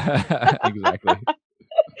 Yeah, exactly.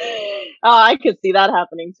 Oh, I could see that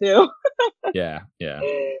happening too. Yeah, yeah.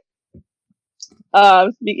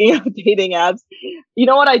 Speaking of dating apps, you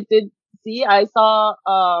know what I did see? I saw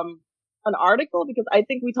an article because I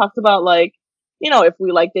think we talked about like, if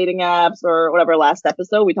we like dating apps or whatever last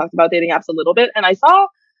episode, we talked about dating apps a little bit. And I saw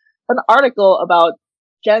an article about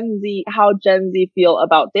Gen Z, how Gen Z feel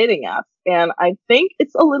about dating apps. And I think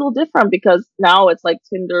it's a little different because now it's like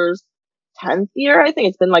Tinder's 10th year. I think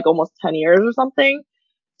it's been like almost 10 years or something.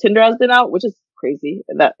 Tinder has been out, which is crazy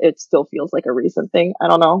that it still feels like a recent thing. I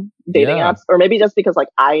don't know, dating Yeah. apps, or maybe just because like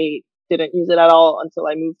I didn't use it at all until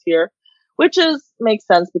I moved here, which makes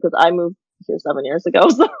sense because I moved here 7 years ago,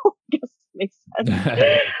 so I guess it makes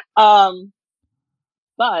sense. Um,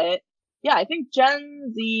 but yeah, I think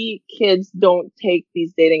Gen Z kids don't take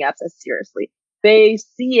these dating apps as seriously. They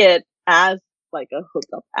see it as like a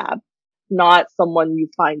hookup app, not someone you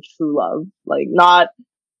find true love, like not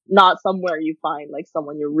somewhere you find like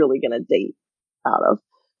someone you're really gonna date out of.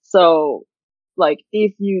 So like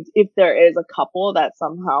if there is a couple that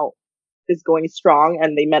somehow is going strong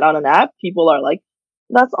and they met on an app, people are like,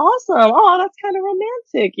 that's awesome. Oh, that's kind of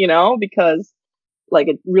romantic, because like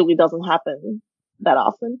it really doesn't happen that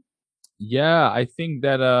often. Yeah, I think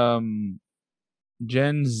that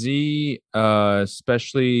Gen Z,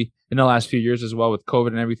 especially in the last few years as well with COVID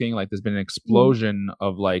and everything, like there's been an Mm. explosion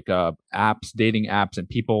of like apps, dating apps, and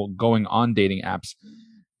people going on dating apps.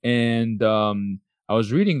 And I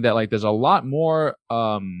was reading that like there's a lot more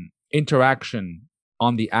interaction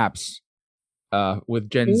on the apps with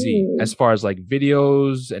Gen Z Mm. as far as like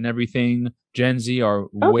videos and everything. Gen Z are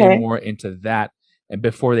way Okay. more into that, and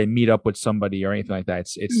before they meet up with somebody or anything like that,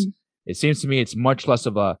 Mm. it seems to me it's much less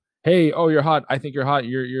of a hey, oh you're hot, I think you're hot,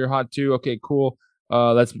 you're hot too, okay cool,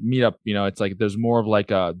 let's meet up. You know, it's like there's more of like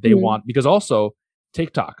they Mm. want because also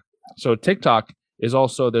TikTok. So TikTok is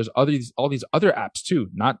also there's all these other apps too,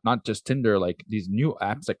 not just Tinder, like these new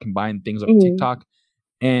apps that combine things of Mm. TikTok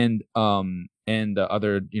and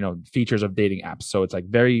other features of dating apps. So it's like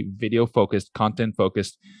very video focused, content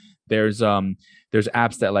focused. There's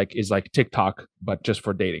apps that like is like TikTok but just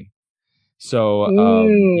for dating. So you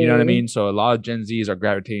know what I Mm. mean. So a lot of Gen Zs are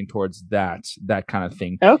gravitating towards that kind of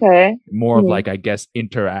thing. Okay. More of Mm. like I guess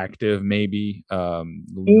interactive, maybe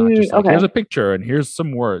not just like Okay. here's a picture and here's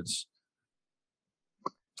some words.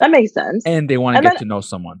 That makes sense. And they want to And get then to know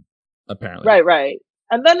someone, apparently. right, right.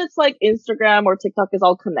 And then it's like Instagram or TikTok is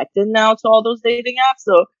all connected now to all those dating apps.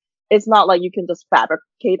 So it's not like you can just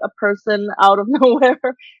fabricate a person out of nowhere.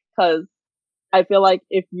 Cause I feel like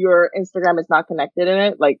if your Instagram is not connected in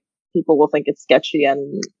it, like people will think it's sketchy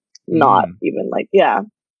and not Mm. even like, yeah.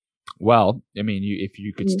 Well, I mean, if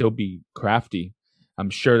you could Mm. still be crafty, I'm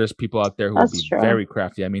sure there's people out there who will That's be true. very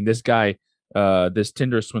crafty. I mean, this guy, this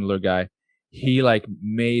Tinder swindler guy, he like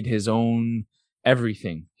made his own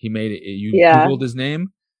everything. He made it. You Yeah, Googled his name,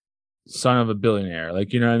 son of a billionaire.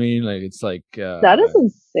 Like, you know what I mean? Like, it's like, that is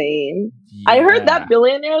insane. I heard that yeah,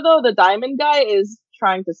 billionaire though, the diamond guy, is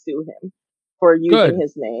trying to sue him for using good.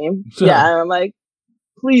 his name. Yeah, So, and I'm like,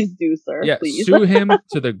 please do, sir, yeah, please. sue him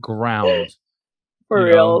to the ground. For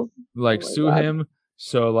You know, real. like Oh my sue god. him.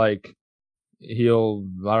 So like he'll,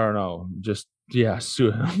 I don't know, just yeah,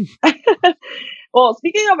 sue him. Well,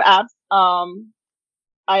 speaking of apps,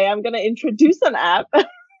 I am gonna introduce an app.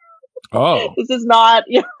 Oh. This is not,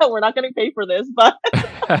 yeah, we're not getting paid for this, but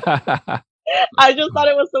I just thought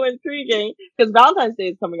it was so intriguing because Valentine's Day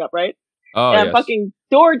is coming up, right? Oh And yes. fucking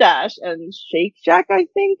DoorDash and Shake Shack, I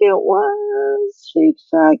think it was Shake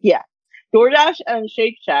Shack. Yeah. DoorDash and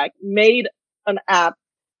Shake Shack made an app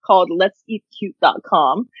called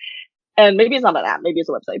let'seatcute.com. And maybe it's not an app, maybe it's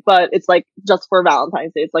a website, but it's like just for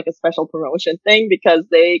Valentine's Day. It's like a special promotion thing because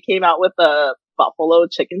they came out with a buffalo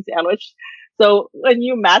chicken sandwich. So when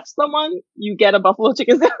you match someone, you get a buffalo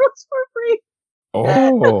chicken sandwich for free.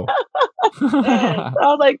 Oh. I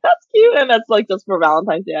was like, that's cute. And that's like just for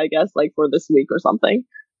Valentine's Day, I guess, like for this week or something.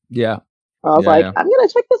 Yeah. I was Yeah, like, yeah. I'm gonna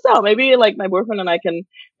check this out. Maybe like my boyfriend and I can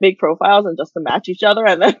make profiles and just to match each other,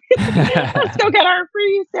 and then let's go get our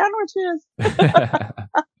free sandwiches.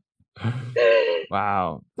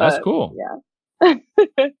 Wow. That's But cool. yeah.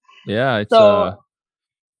 Yeah, it's So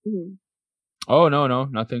mhm. oh no,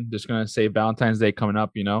 nothing. Just gonna say Valentine's Day coming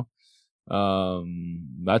up, that's always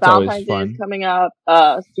Valentine's Day is fun. coming up.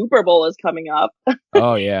 Super Bowl is coming up.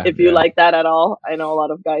 Oh yeah, If you yeah. like that at all, I know a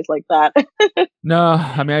lot of guys like that. No,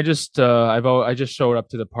 I mean I just showed up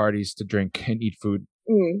to the parties to drink and eat food,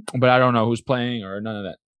 Mm, but I don't know who's playing or none of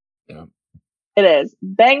that. Yeah. it is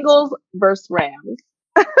Bengals versus Rams.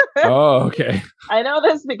 Oh, okay. I know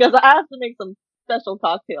this because I have to make some special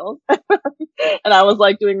cocktails. And I was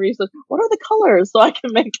like doing research. What are the colors so I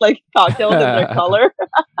can make like cocktails in their color?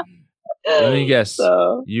 Let me guess.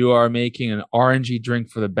 So You are making an orangey drink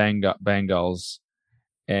for the Bengals,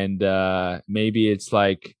 and maybe it's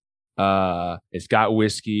like it's got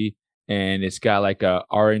whiskey and it's got like a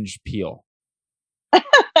orange peel.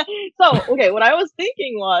 so okay, what I was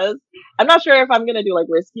thinking was I'm not sure if I'm gonna do like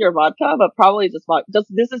whiskey or vodka, but probably just vodka. Just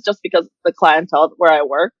this is just because the clientele where I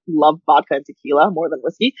work love vodka and tequila more than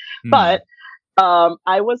whiskey. Hmm. But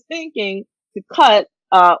I was thinking to cut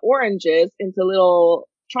oranges into little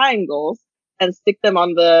triangles and stick them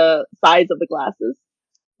on the sides of the glasses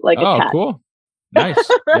like a Oh, cat. cool. Nice.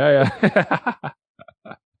 Yeah, yeah.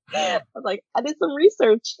 I was like, I did some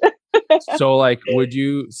research. So like would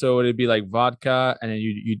it be like vodka and then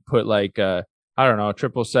you'd put like I don't know,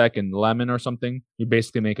 triple sec and lemon or something? You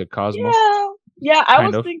basically make a Cosmo, Yeah. Yeah,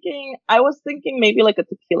 kind of. I was thinking maybe like a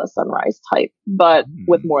tequila sunrise type, but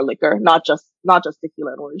with Hmm. more liquor, not just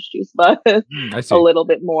tequila and orange juice, but Hmm, I a see. little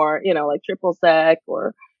bit more, like triple sec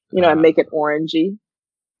or and Uh, make it orangey.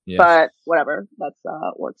 yes. But whatever, that's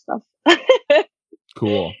work stuff.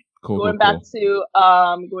 Cool. Cool, cool, going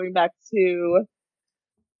back cool. to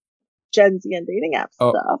Gen Z and dating app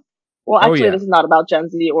Oh, stuff. Well, oh actually, yeah. this is not about Gen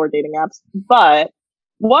Z or dating apps, but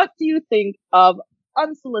what do you think of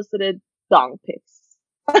unsolicited dong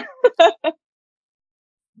pics?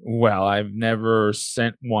 Well, I've never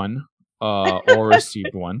sent one or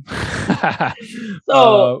received one. So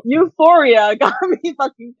uh Euphoria got me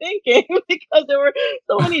fucking thinking because there were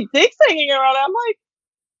so many dicks hanging around. I'm like,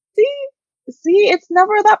 see, it's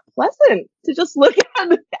never that pleasant to just look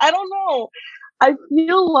at. I don't know. I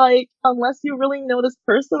feel like unless you really know this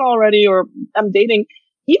person already or I'm dating,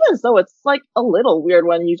 even so, it's like a little weird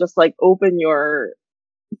when you just like open your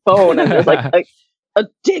phone and there's like a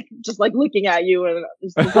dick just like looking at you and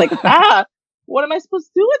it's just like, what am I supposed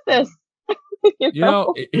to do with this? you you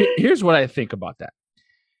know? know, here's what I think about that.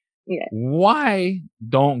 Yeah. Why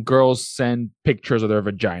don't girls send pictures of their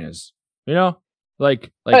vaginas? You know?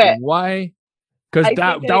 Like Okay. why? Cuz I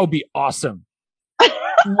think that would be awesome.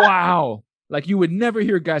 Wow. Like you would never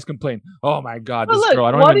hear guys complain, "Oh my god, But this look, girl,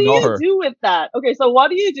 I don't what do even know you her." do with that? Okay, so what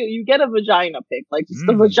do? You get a vagina pic, like just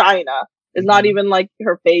the Mm. vagina. It's not Mhm. even like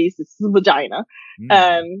her face, it's the vagina. Mm.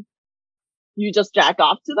 And you just jack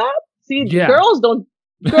off to that? See, Yeah. girls don't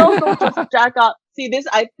just jack off. See, this,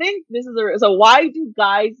 I think this is so why do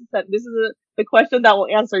guys send, this is the question that will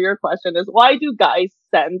answer your question is why do guys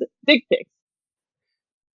send dick pics?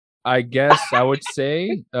 I guess I would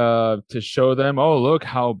say to show them, "Oh, look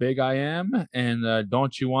how big I am and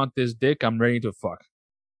don't you want this dick? I'm ready to fuck."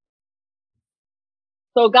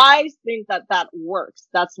 So guys think that that works.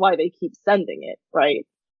 That's why they keep sending it, right?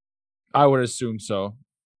 I would assume so.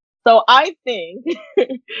 So I think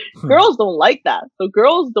girls don't like that. So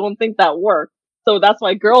girls don't think that works. So that's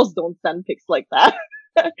why girls don't send pics like that.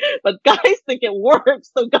 But guys think it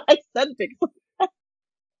works, so guys send pics.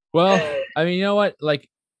 Well, I mean, you know what? Like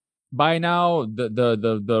by now,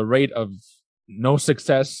 the rate of no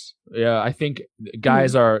success. Yeah, I think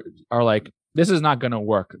guys are like, this is not gonna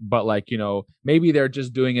work. But like, maybe they're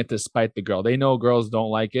just doing it to spite the girl. They know girls don't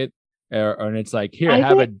like it, and it's like, here, I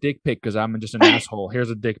have a think dick pic because I'm just an asshole. Here's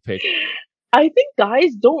a dick pic. I think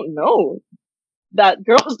guys don't know that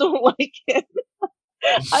girls don't like it.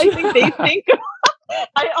 I think they think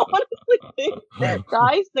I honestly think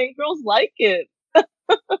guys think girls like it.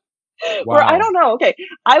 Or I Wow. don't know. Okay,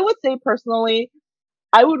 I would say personally,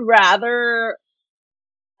 I would rather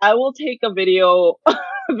I will take a video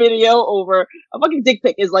video over a fucking dick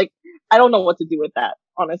pic. Is like I don't know what to do with that,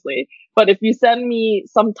 honestly. But if you send me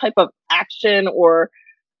some type of action or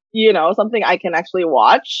something I can actually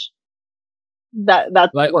watch, that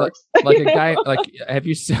like works. like a guy, like, have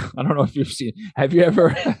you seen, I don't know if you've seen, have you ever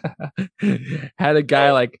had a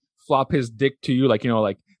guy like flop his dick to you, like,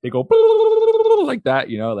 like they go like that,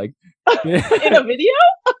 like In a video?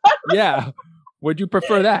 yeah, would you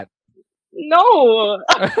prefer that? No.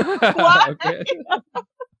 What? Okay.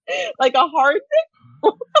 Like a hard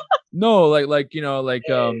dick? No, like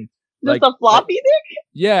Just like a floppy dick?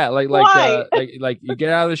 yeah, Why? like you get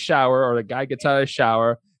out of the shower, or the guy gets out of the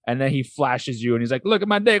shower, and then he flashes you and he's like, look at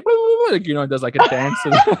my dick, like, does like a dance.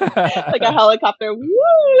 Like a helicopter?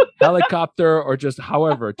 Woo! Helicopter, or just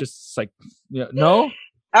however, just like, no.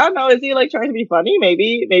 I don't know. Is he like trying to be funny?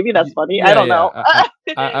 Maybe that's funny. I Yeah, don't yeah. know.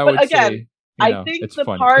 I But would again, say, I think it's the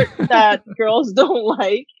funny. part that girls don't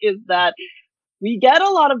like is that we get a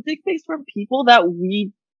lot of dick pics from people that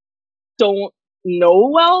we don't know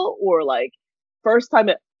well, or like first time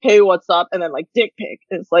it, hey, what's up? And then like dick pic.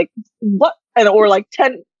 It's like, what? And or like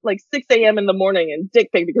 10, like 6 a.m. in the morning and dick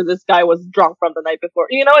pic because this guy was drunk from the night before.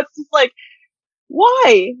 It's just like,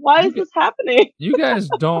 why? Why is You this happening? you guys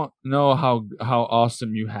don't know how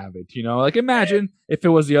awesome you have it. Like, imagine if it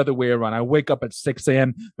was the other way around. I wake up at 6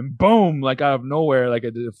 a.m. and boom, like out of nowhere, like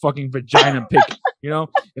a fucking vagina pic.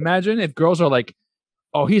 Imagine if girls are like,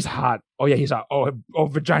 oh, he's hot. Oh yeah, he's hot. Oh,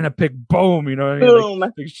 vagina pic. Boom. You know what I mean? Boom.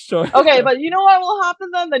 Like so. Okay, but you know what will happen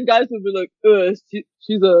then? Then guys will be like,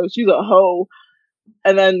 she's a hoe.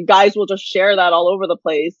 And then guys will just share that all over the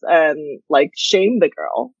place and like shame the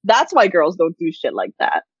girl. That's why girls don't do shit like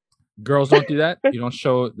that. Girls don't do that. You don't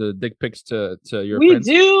show the dick pics to your We friends.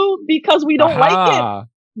 do because we don't like it. Aha.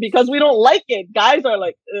 Because we don't like it. Guys are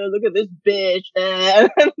like, look at this bitch. And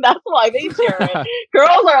that's why they share it.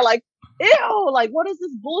 Girls are like, ew, like, what is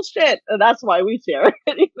this bullshit? And that's why we share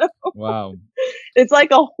it, Wow. It's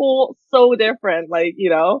like a whole, so different, like, You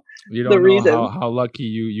don't the know reason. how lucky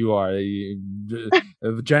you are.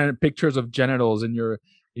 Pictures of genitals in your,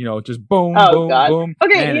 just boom, Oh, boom, God. boom.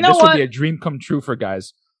 Okay, Man, you know this would be what? a dream come true for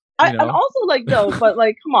guys. I'm also like, no, but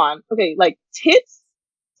like, come on. Okay, like, tits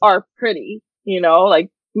are pretty, like,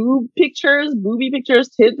 booby pictures,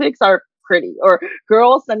 tit pics are pretty. Or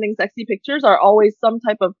girls sending sexy pictures are always some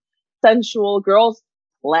type of sensual. Girls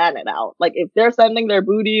plan it out. Like, if they're sending their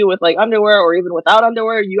booty with like underwear or even without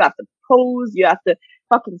underwear, you have to pose, you have to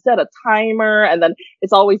fucking set a timer, and then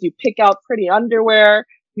it's always you pick out pretty underwear.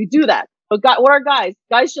 You do that. But what are guys?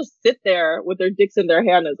 Guys just sit there with their dicks in their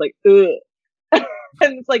hand and it's like, ugh.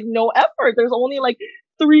 And it's like no effort. There's only like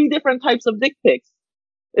 3 different types of dick pics.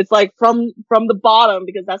 It's like from the bottom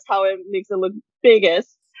because that's how it makes it look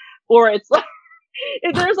biggest, or it's like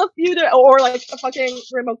if there's a few or like a fucking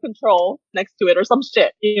remote control next to it or some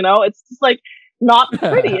shit. It's just like not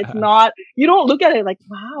pretty. It's not. You don't look at it like,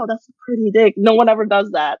 wow, that's a pretty dick. No one ever does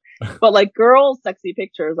that. But like girls' sexy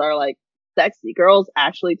pictures are like sexy. Girls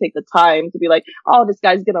actually take the time to be like, oh, this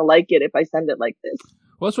guy's gonna like it if I send it like this.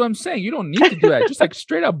 Well, that's what I'm saying. You don't need to do that. Just like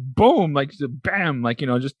straight up boom, like bam, like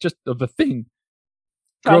just of the thing.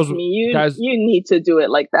 Trust me, guys, you need to do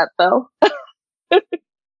it like that though.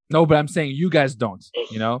 No, but I'm saying you guys don't.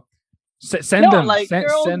 Send No, them. like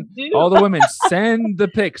girls Send do. all the women. Send the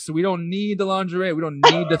pics. We don't need the lingerie. We don't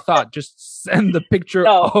need the thought. Just send the picture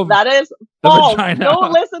of that is the false. vagina.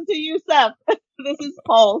 Don't listen to you, Seth. This is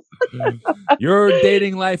false. Your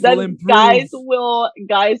dating life will improve. Guys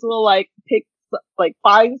will like pick, like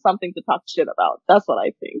find something to talk shit about. That's what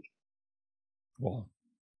I think. Well,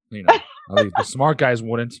 at least the smart guys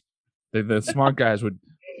wouldn't. The smart guys would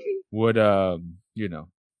would jump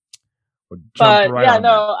right on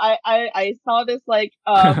that. I saw this like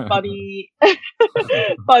funny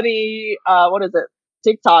funny what is it,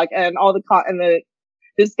 TikTok, and all this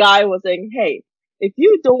guy was saying, hey, if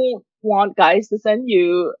you don't want guys to send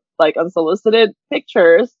you like unsolicited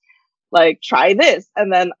pictures, like, try this.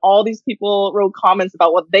 And then all these people wrote comments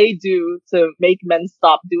about what they do to make men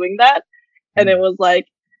stop doing that. And it was like,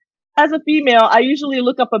 as a female, I usually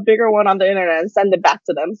look up a bigger one on the internet and send it back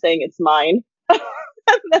to them saying it's mine.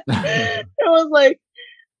 It was like,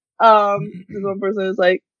 this one person is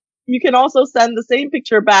like, you can also send the same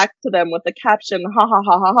picture back to them with the caption, ha ha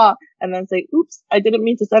ha ha ha, and then say, oops, I didn't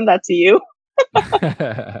mean to send that to you.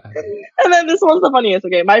 And then this one's the funniest.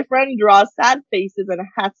 Okay, my friend draws sad faces and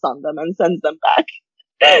hats on them and sends them back.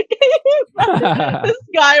 This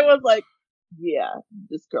guy was like, yeah,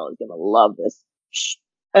 this girl is gonna love this.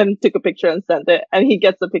 And took a picture and sent it. And he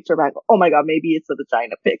gets the picture back. Oh my god, maybe it's a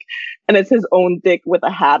vagina pic. And it's his own dick with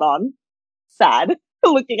a hat on. Sad.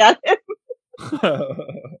 Looking at him.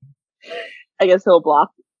 I guess he'll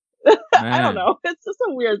block. I don't know. It's just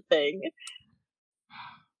a weird thing.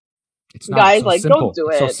 It's not guys, so like, simple. don't do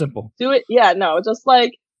it's it. So simple. Do it. Yeah, no, just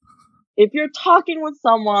like, if you're talking with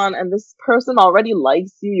someone and this person already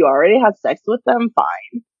likes you, you already have sex with them,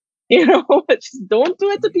 fine. You know, just don't do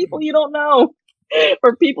it to people you don't know.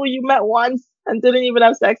 Or people you met once and didn't even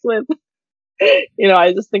have sex with. You know,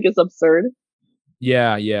 I just think it's absurd.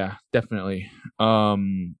 Yeah, definitely.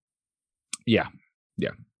 Yeah.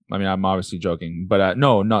 I mean, I'm obviously joking, but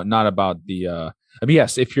no, not about the. I mean,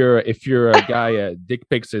 yes, if you're a guy, dick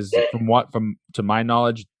pics is from to my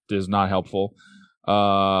knowledge is not helpful.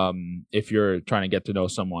 If you're trying to get to know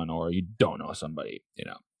someone or you don't know somebody, you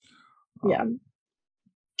know. Yeah.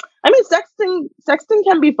 I mean, sexting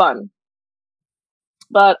can be fun,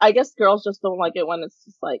 but I guess girls just don't like it when it's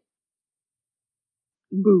just like,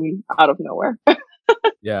 boom, out of nowhere.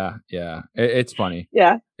 Yeah. It's funny.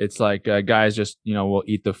 Yeah. It's like guys just, will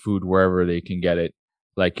eat the food wherever they can get it.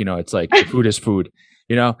 Like, it's like food is food,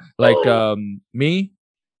 like me,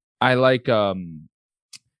 I like,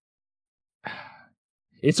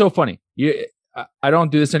 it's so funny. I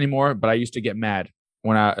don't do this anymore, but I used to get mad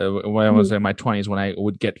when I was in my 20s when I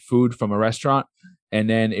would get food from a restaurant and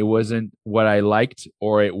then it wasn't what I liked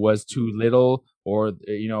or it was too little or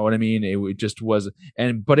you know what I mean, it just was,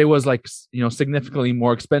 but it was like significantly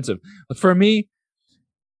more expensive for me.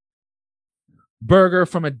 Burger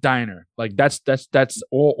from a diner, like that's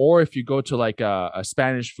or if you go to like a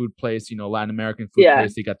Spanish food place, Latin American food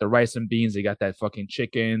place, they got the rice and beans, they got that fucking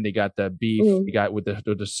chicken, they got the beef, they got with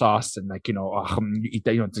the sauce, and like you eat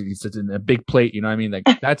that, it's in a big plate, you know what I mean, like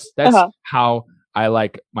that's how I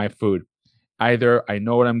like my food. Either I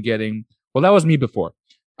know what I'm getting, well, that was me before.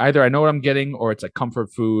 Either I know what I'm getting, or it's a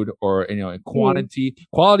comfort food, or quantity.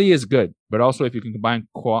 Quality is good, but also if you can combine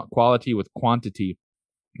quality with quantity,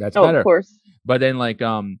 that's better. Of course. But then like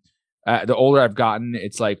the older I've gotten,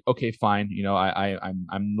 it's like, okay, fine.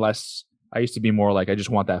 I'm less. I used to be more like I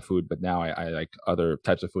just want that food, but now I like other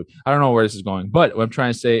types of food. I don't know where this is going, but what I'm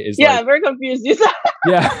trying to say is I'm very confused. You said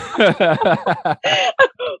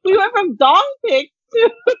we went from dong pics to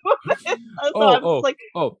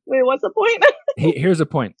wait, what's the point? Here's the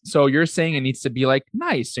point. So you're saying it needs to be like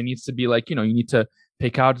nice. It needs to be like, you need to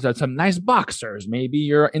pick out some nice boxers. Maybe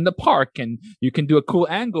you're in the park and you can do a cool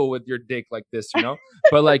angle with your dick like this,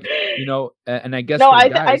 But like, and I guess no,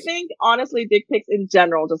 guys, I think honestly, dick pics in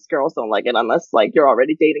general, just girls don't like it unless like you're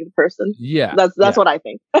already dating the person. Yeah, that's what I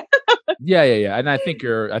think. Yeah, and I think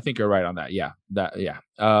you're right on that. Yeah,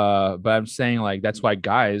 but I'm saying like that's why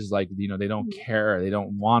guys like they don't care. They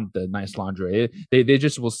don't want the nice lingerie. They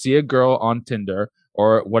just will see a girl on Tinder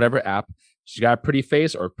or whatever app. She's got a pretty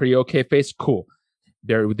face or a pretty okay face. Cool.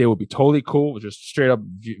 They will be totally cool with just straight up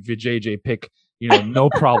Vajayjay pick, no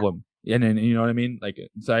problem. And then you know what I mean? Like,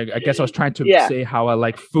 so I guess I was trying to say how I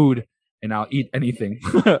like food and I'll eat anything.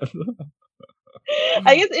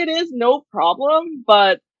 I guess it is no problem,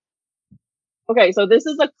 but okay, so this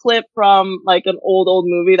is a clip from like an old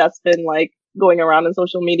movie that's been like going around in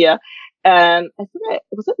social media, and I forget,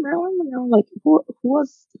 was it Marilyn Monroe? Like who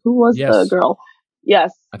was the girl?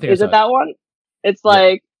 Yes, I think is it that one? It's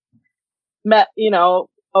like,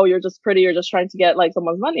 oh, you're just pretty, you're just trying to get like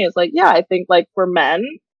someone's money. It's like, yeah, I think like for men,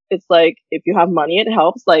 it's like if you have money, it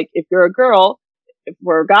helps. Like if you're a girl, if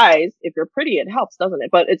we're guys, if you're pretty, it helps, doesn't it?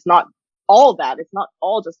 But it's not all that. It's not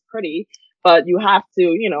all just pretty. But you have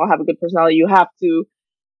to, have a good personality. You have to,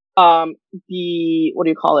 be, what do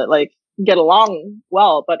you call it? Like, get along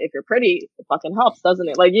well. But if you're pretty, it fucking helps, doesn't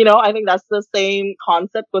it? Like, I think that's the same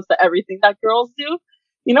concept with everything that girls do.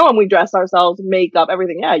 When we dress ourselves, makeup,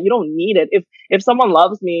 everything. Yeah, you don't need it. If someone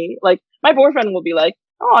loves me, like, my boyfriend will be like,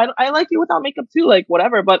 oh, I like you without makeup too, like,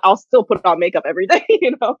 whatever. But I'll still put on makeup every day,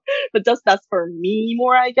 But just that's for me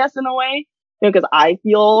more, I guess, in a way. Because I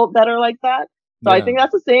feel better like that. So I think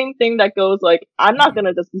that's the same thing that goes like, I'm not going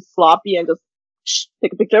to just be sloppy and just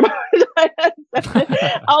take a picture of my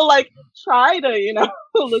vagina. I'll like try to,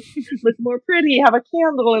 look more pretty, have a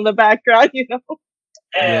candle in the background,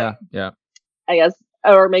 Yeah, yeah. I guess,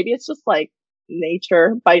 or maybe it's just like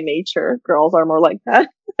nature. By nature, girls are more like that.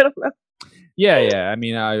 I don't know. Yeah, yeah. I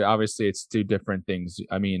mean, obviously, it's two different things.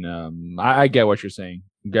 I mean, I get what you're saying.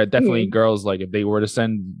 Definitely, girls like if they were to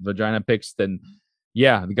send vagina pics, then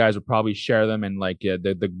yeah, the guys would probably share them, and like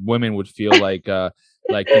the women would feel like uh,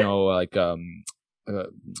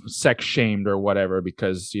 sex shamed or whatever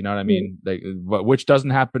because you know what I mean. Like, which doesn't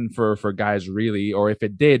happen for guys really, or if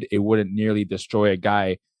it did, it wouldn't nearly destroy a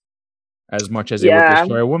guy as much as it would Yeah,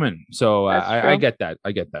 destroy a woman. So that's I true. get that.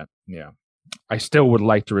 I get that. Yeah. I still would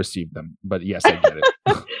like to receive them, but yes, I get it.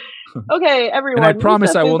 Okay, And I everyone, promise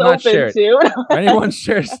Yusuf I is will not open share it. to If anyone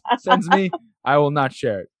sends me, I will not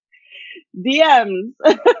share it. DMs.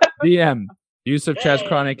 DM Yusuf Chaz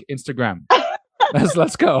Chronic Instagram.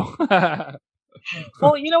 Let's go.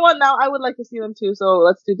 Well, you know what? Now I would like to see them too. So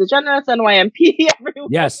let's do Degenerates NYMP, everyone.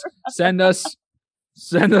 Yes, send us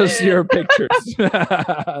your pictures.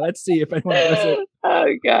 Let's see if anyone does it. Oh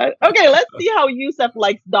god. Okay, let's see how Yusuf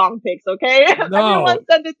likes dong pics. Okay, No, everyone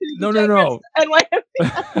send it to Degenerates NYMP.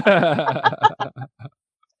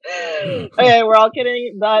 Okay, we're all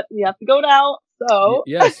kidding, but we have to go now. So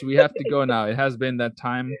yes, we have to go now. It has been that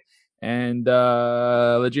time. And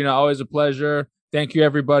Legina, always a pleasure. Thank you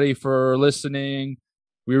everybody for listening.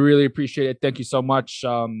 We really appreciate it. Thank you so much.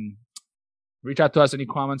 Reach out to us any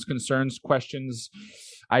comments, concerns, questions,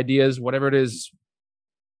 ideas, whatever it is.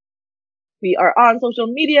 We are on social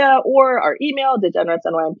media or our email,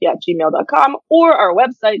 degeneratesnymp@gmail.com, or our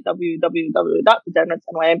website,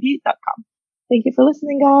 www.degeneratesnymp.com. Thank you for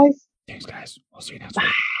listening, guys. Thanks, guys. We'll see you next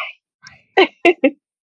week. Bye.